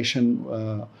collaboration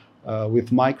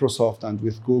with Microsoft and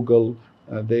with Google,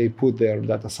 they put their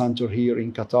data center here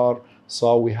in Qatar.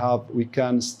 So we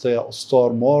can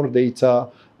store more data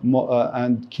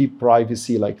and keep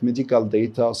privacy, like medical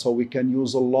data. So we can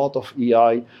use a lot of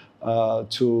AI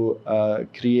to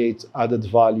create added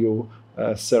value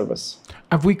service.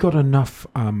 Have we got enough?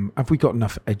 Have we got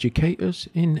enough educators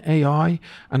in AI,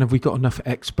 and have we got enough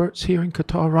experts here in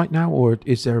Qatar right now, or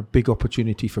is there a big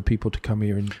opportunity for people to come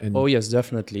here and Oh yes,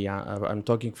 definitely. I'm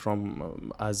talking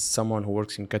from as someone who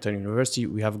works in Qatar University.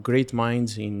 We have great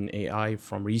minds in AI,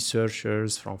 from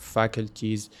researchers, from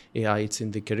faculties. AI, it's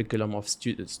in the curriculum of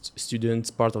students,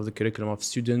 part of the curriculum of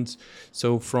students.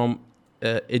 So from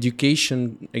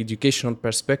educational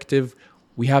perspective,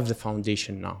 we have the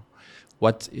foundation now.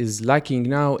 What is lacking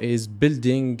now is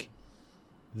building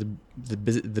the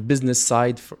business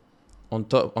side on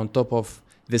top of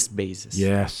this basis.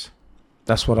 Yes,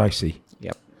 that's what I see.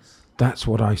 Yep. That's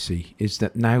what I see, is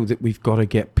that now that we've got to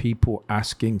get people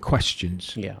asking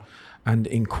questions and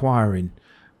inquiring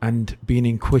and being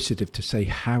inquisitive to say,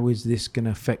 how is this going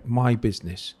to affect my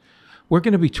business? We were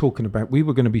going to be talking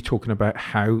about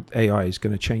how AI is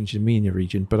going to change the MENA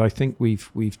region, but I think we've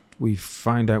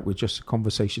found out with just a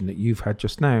conversation that you've had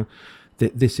just now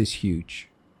that this is huge.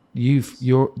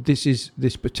 This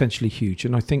is potentially huge,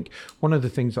 and I think one of the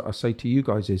things that I say to you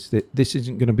guys is that this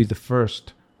isn't going to be the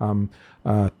first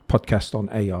podcast on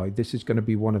AI. This is going to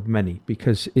be one of many,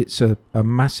 because it's a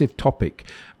massive topic,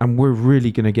 and we're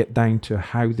really going to get down to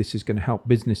how this is going to help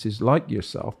businesses like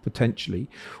yourself potentially,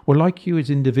 or like you as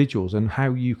individuals, and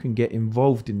how you can get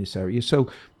involved in this area.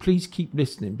 So please keep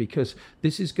listening, because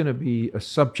this is going to be a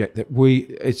subject that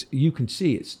you can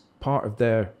see it's part of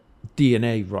their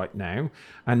DNA right now,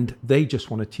 and they just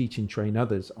want to teach and train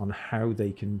others on how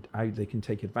they can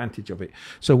take advantage of it.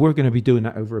 So we're going to be doing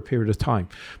that over a period of time,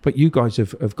 but you guys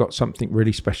have got something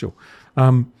really special.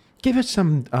 Give us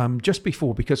some just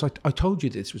before, because I told you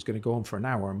this was going to go on for an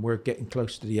hour, and we're getting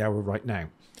close to the hour right now.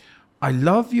 I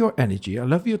love your energy, I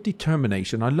love your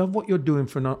determination, I love what you're doing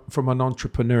from an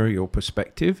entrepreneurial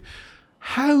perspective.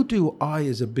 How do I,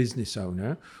 as a business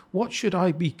owner, what should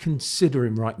I be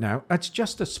considering right now? As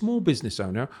just a small business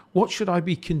owner, what should I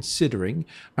be considering,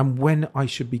 and when I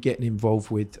should be getting involved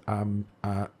with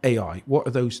AI? What are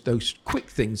those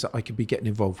quick things that I could be getting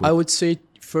involved with? I would say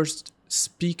first,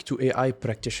 speak to AI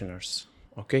practitioners.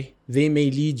 Okay, they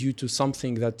may lead you to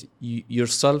something that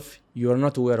you are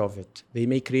not aware of it. They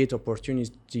may create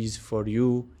opportunities for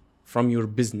you from your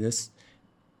business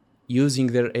using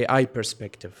their AI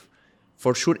perspective.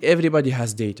 For sure, everybody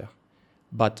has data,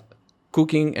 but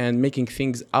cooking and making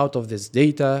things out of this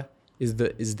data is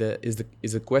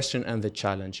the question and the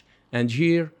challenge. And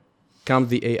here, come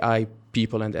the AI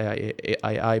people and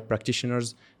AI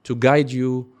practitioners to guide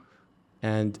you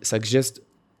and suggest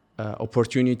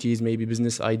opportunities, maybe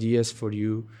business ideas for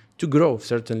you to grow,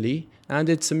 certainly. And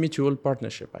it's a mutual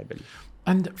partnership, I believe.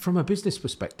 And from a business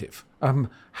perspective,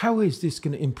 how is this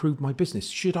going to improve my business?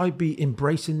 Should I be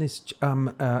embracing this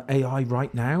AI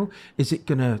right now? Is it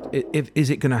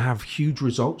gonna have huge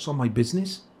results on my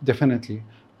business? Definitely.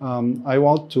 I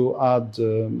want to add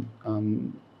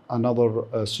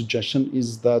another suggestion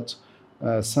is that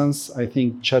since I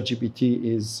think ChatGPT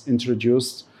is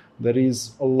introduced, there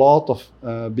is a lot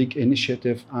of big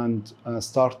initiative and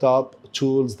startup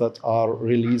tools that are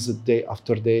released day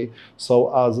after day.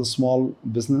 So as a small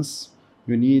business,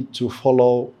 you need to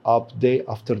follow up day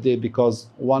after day, because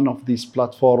one of these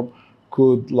platforms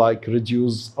could like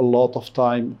reduce a lot of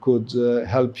time, could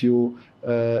help you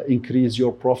increase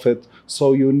your profit.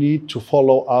 So you need to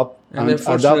follow up And and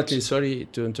unfortunately, adapt. sorry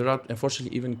to interrupt,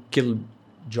 unfortunately even kill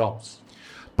jobs.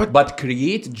 But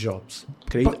create jobs,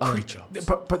 other jobs.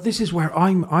 But this is where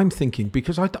I'm thinking,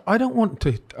 because I don't want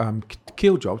to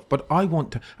kill jobs, but I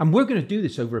want to, and we're going to do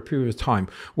this over a period of time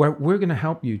where we're going to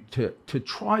help you to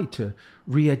try to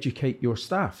re-educate your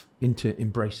staff into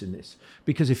embracing this.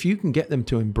 Because if you can get them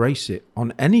to embrace it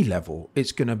on any level,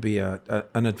 it's going to be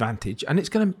an advantage, and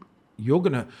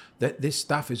this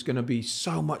staff is going to be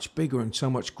so much bigger and so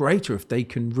much greater if they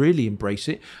can really embrace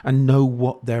it and know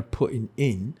what they're putting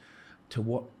in to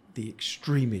what the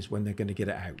extreme is when they're going to get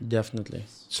it out. Definitely.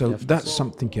 So that's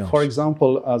something else. For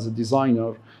example, as a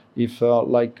designer, if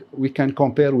like we can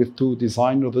compare with two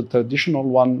designers, the traditional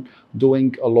one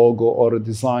doing a logo or a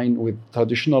design with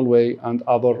traditional way, and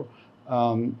other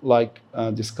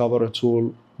discover a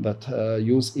tool that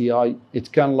use AI,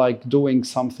 it can like doing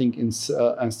something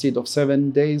instead of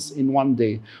 7 days in 1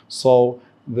 day. So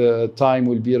the time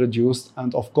will be reduced,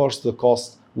 and of course the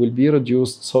cost will be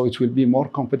reduced, so it will be more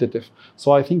competitive.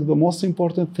 So I think the most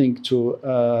important thing to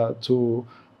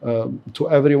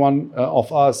everyone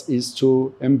of us is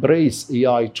to embrace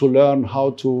AI, to learn how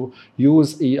to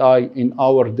use AI in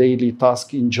our daily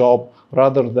task in job,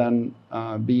 rather than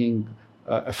being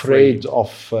afraid of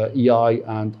AI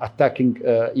and attacking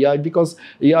AI, because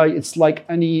AI, it's like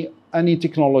any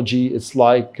technology. It's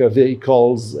like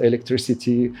vehicles,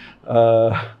 electricity.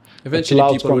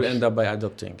 Eventually, people will end up by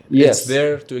adopting it. Yes. It's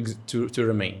there to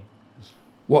remain.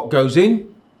 What goes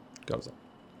in Goes out.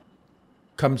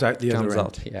 comes out the Comes other end.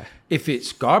 out, yeah. If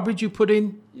it's garbage you put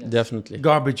in, Definitely.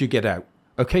 garbage you get out.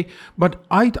 Okay, but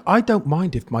I don't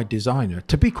mind if my designer,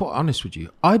 to be quite honest with you,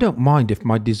 I don't mind if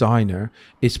my designer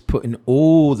is putting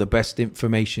all the best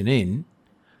information in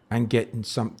and getting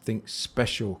something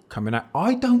special coming out.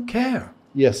 I don't care.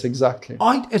 Yes, exactly.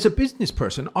 As a business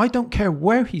person, I don't care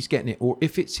where he's getting it or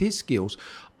if it's his skills.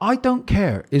 I don't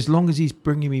care, as long as he's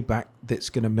bringing me back that's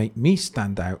going to make me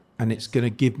stand out, and it's going to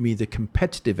give me the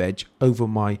competitive edge over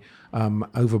my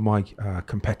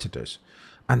competitors.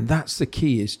 And that's the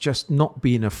key, is just not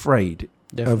being afraid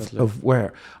of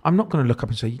where. I'm not going to look up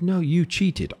and say, no, you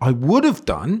cheated. I would have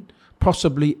done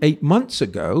possibly 8 months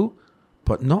ago,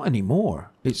 but not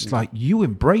anymore. It's like, you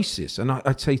embrace this. And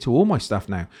I'd say to all my staff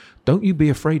now, don't you be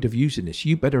afraid of using this.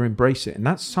 You better embrace it. And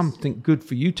that's something good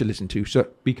for you to listen to. So,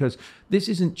 because this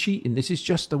isn't cheating. This is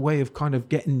just a way of kind of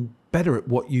getting better at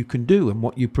what you can do and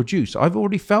what you produce. I've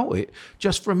already felt it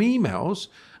just from emails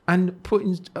and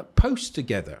putting posts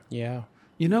together. Yeah.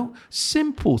 You know,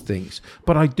 simple things.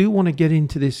 But I do want to get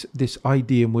into this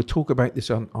idea, and we'll talk about this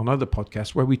on other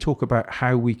podcasts, where we talk about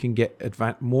how we can get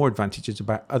more advantages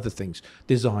about other things.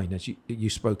 Design, as you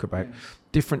spoke about.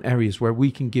 Different areas where we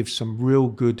can give some real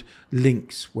good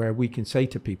links, where we can say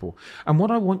to people. And what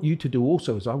I want you to do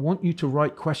also is I want you to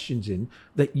write questions in,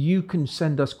 that you can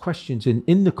send us questions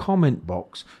in the comment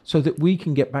box, so that we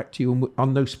can get back to you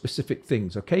on those specific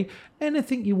things, okay?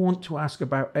 Anything you want to ask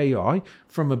about AI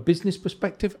from a business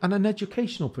perspective and an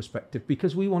educational perspective,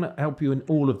 because we want to help you in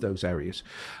all of those areas.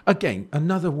 Again,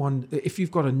 another one, if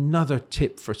you've got another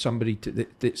tip for somebody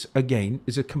that's, again,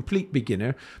 is a complete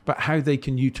beginner, but how they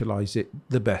can utilize it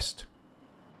the best.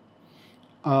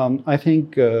 I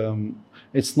think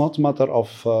it's not a matter of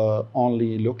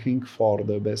only looking for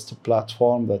the best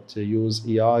platform that use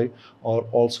AI, or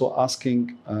also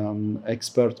asking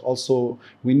expert. Also,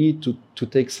 we need to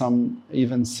take some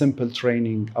even simple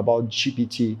training about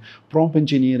GPT, prompt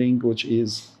engineering, which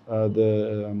is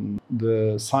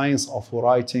the science of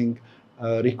writing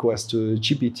request to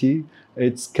GPT,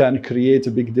 it can create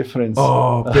a big difference.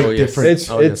 Oh, big difference.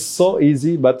 It's so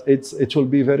easy, but it will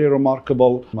be very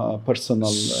remarkable personal.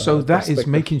 So that is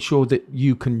making sure that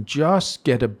you can just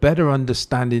get a better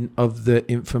understanding of the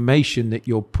information that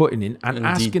you're putting in and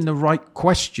asking the right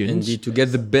questions. Indeed, to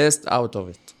get the best out of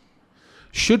it.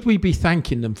 Should we be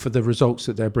thanking them for the results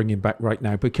that they're bringing back right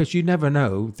now? Because you never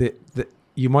know that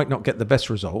you might not get the best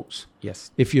results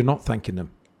if you're not thanking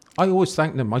them. I always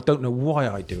thank them. I don't know why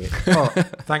I do it. Oh,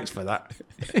 thanks for that.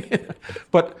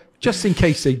 But just in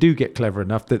case they do get clever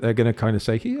enough that they're going to kind of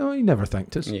say, oh, he never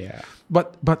thanked us. Yeah.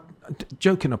 But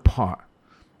joking apart,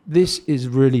 this is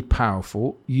really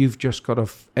powerful. You've just got to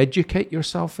educate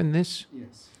yourself in this.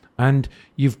 Yes. And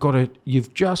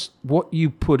what you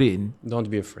put in. Don't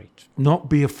be afraid. Not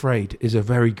be afraid is a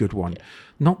very good one. Yeah.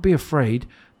 Not be afraid.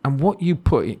 And what you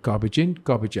put in,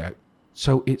 garbage out.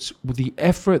 So it's the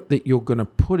effort that you're going to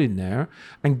put in there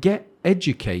and get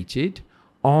educated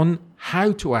on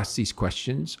how to ask these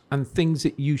questions and things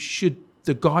that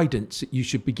the guidance that you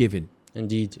should be giving.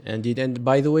 Indeed. And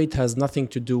by the way, it has nothing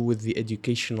to do with the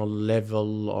educational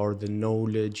level or the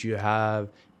knowledge you have.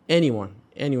 Anyone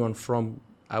from,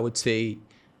 I would say,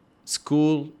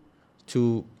 school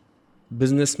to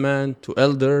businessman to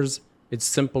elders, it's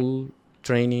simple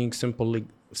training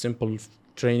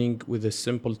with a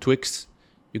simple tweaks,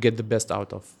 you get the best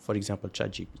out of, for example,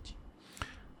 ChatGPT.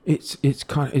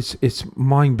 It's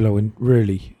mind blowing,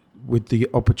 really, with the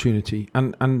opportunity.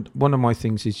 And one of my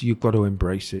things is you've got to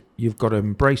embrace it. You've got to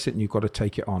embrace it, and you've got to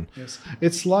take it on. Yes,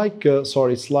 it's like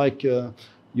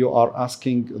you are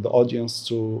asking the audience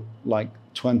to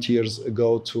 20 years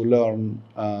ago to learn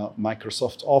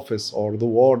Microsoft Office or the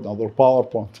Word or the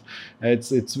PowerPoint.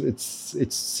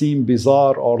 It seemed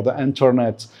bizarre, or the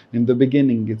internet in the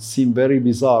beginning, it seemed very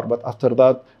bizarre. But after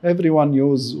that, everyone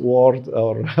use Word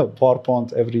or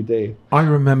PowerPoint every day. I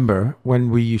remember when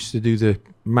we used to do the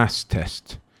maths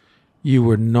test, you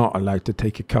were not allowed to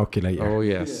take a calculator. Oh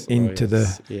yes. Into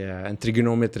and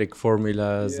trigonometric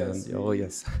formulas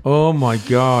yes. Oh my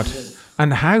God. Yes.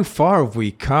 And how far have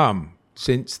we come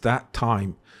since that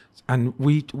time? And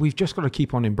we've just got to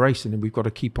keep on embracing, and we've got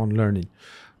to keep on learning.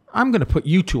 I'm going to put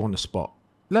you two on the spot.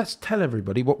 Let's tell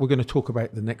everybody what we're going to talk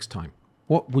about the next time.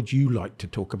 What would you like to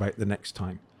talk about the next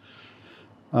time?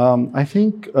 I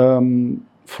think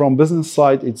from business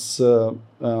side, it's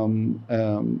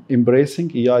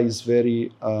embracing AI is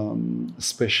very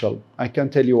special. I can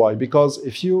tell you why. Because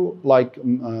if you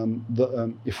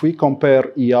if we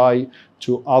compare AI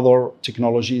to other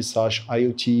technologies such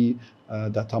IoT,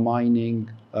 data mining,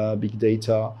 big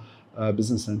data,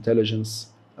 business intelligence,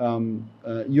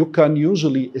 you can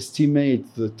usually estimate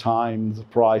the time, the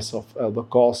price of the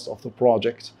cost of the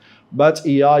project. But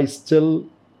AI still,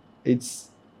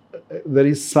 there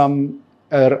is some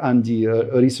R&D,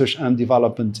 research and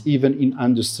development, even in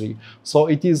industry. So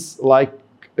it is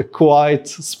quite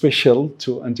special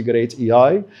to integrate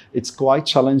AI. It's quite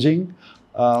challenging.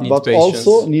 But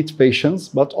also need patience,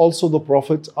 but also the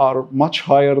profits are much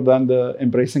higher than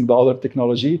embracing the other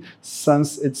technology,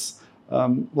 since it's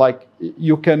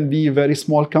you can be a very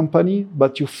small company,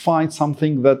 but you find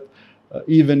something that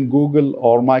even Google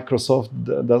or Microsoft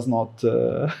does not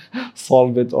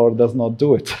solve it or does not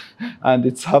do it. And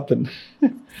it's happened.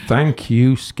 Thank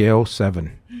you, Scale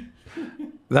 7.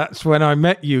 That's when I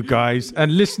met you guys,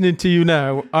 and listening to you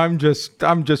now, I'm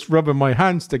just rubbing my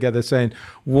hands together saying,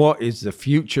 what is the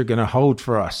future going to hold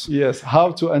for us? Yes,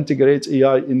 how to integrate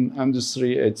AI in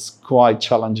industry, it's quite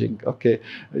challenging. Okay,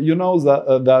 you know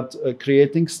that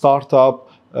creating startup,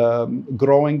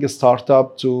 growing a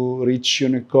startup to reach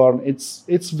unicorn,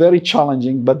 it's very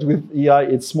challenging. But with AI,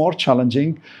 it's more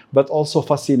challenging, but also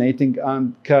fascinating,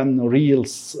 and can really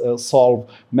solve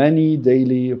many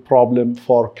daily problems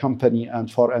for company and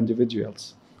for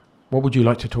individuals. What would you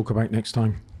like to talk about next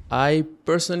time? I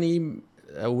personally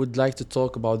would like to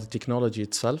talk about the technology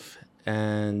itself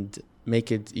and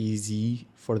make it easy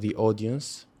for the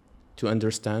audience to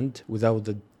understand without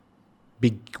the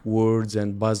big words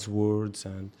and buzzwords,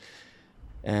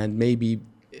 and maybe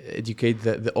educate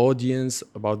the audience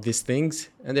about these things,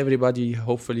 and everybody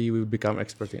hopefully will become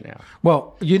expert in AI.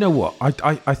 Well, you know what?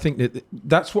 I think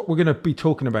that's what we're going to be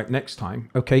talking about next time.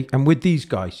 Okay, and with these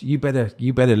guys, you better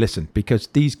listen, because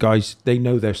these guys, they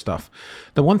know their stuff.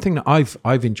 The one thing that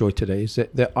I've enjoyed today is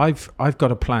that I've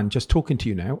got a plan. Just talking to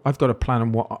you now, I've got a plan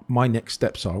on what my next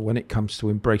steps are when it comes to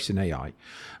embracing AI.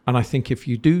 And I think if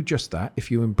you do just that, if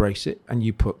you embrace it and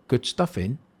you put good stuff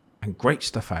in and great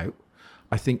stuff out,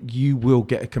 I think you will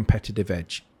get a competitive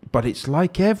edge. But it's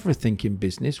like everything in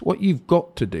business. What you've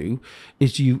got to do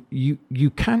is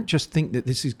you can't just think that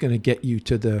this is going to get you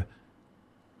to the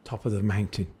top of the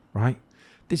mountain, right?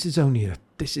 This is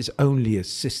only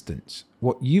assistance.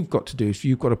 What you've got to do is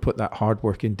you've got to put that hard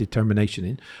work and determination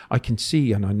in. I can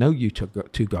see, and I know you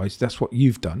two guys, that's what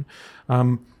you've done.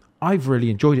 I've really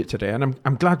enjoyed it today, and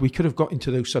I'm glad we could have got into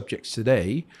those subjects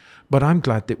today, but I'm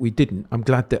glad that we didn't. I'm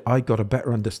glad that I got a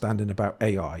better understanding about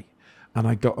AI, and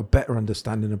I got a better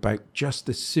understanding about just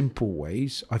the simple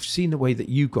ways. I've seen the way that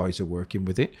you guys are working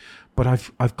with it, but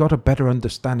I've got a better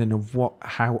understanding of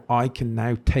how I can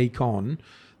now take on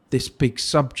this big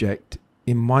subject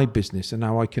in my business and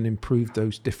how I can improve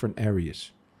those different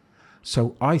areas.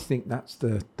 So I think that's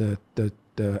the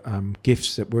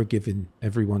gifts that we're giving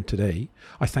everyone today.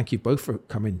 I thank you both for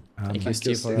coming Thank you,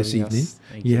 Steve, for this having evening. us.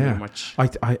 Thank you very much.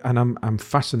 I'm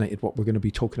fascinated what we're going to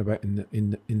be talking about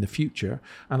in the future,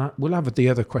 and we'll have the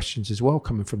other questions as well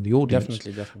coming from the audience.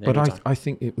 Definitely. But anytime. I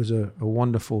think it was a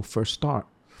wonderful first start.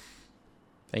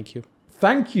 Thank you.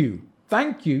 Thank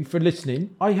you for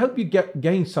listening. I hope you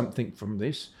gain something from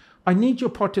this. I need your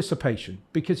participation,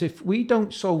 because if we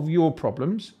don't solve your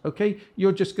problems, okay,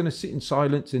 you're just going to sit in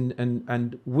silence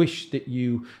and wish that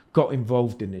you got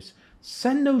involved in this.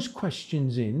 Send those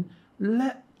questions in.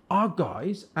 Let our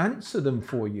guys answer them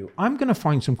for you. I'm going to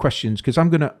find some questions because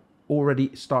I'm going to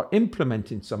already start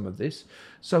implementing some of this.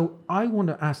 So I want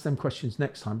to ask them questions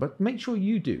next time, but make sure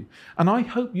you do. And I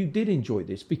hope you did enjoy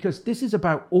this, because this is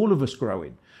about all of us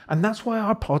growing. And that's why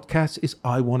our podcast is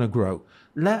I Want to Grow.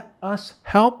 Let us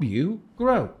help you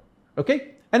grow.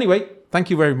 Okay? Anyway, thank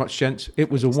you very much, gents. It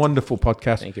was a wonderful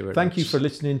podcast. Thank you very much. Thank you for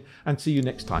listening, and see you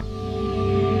next time.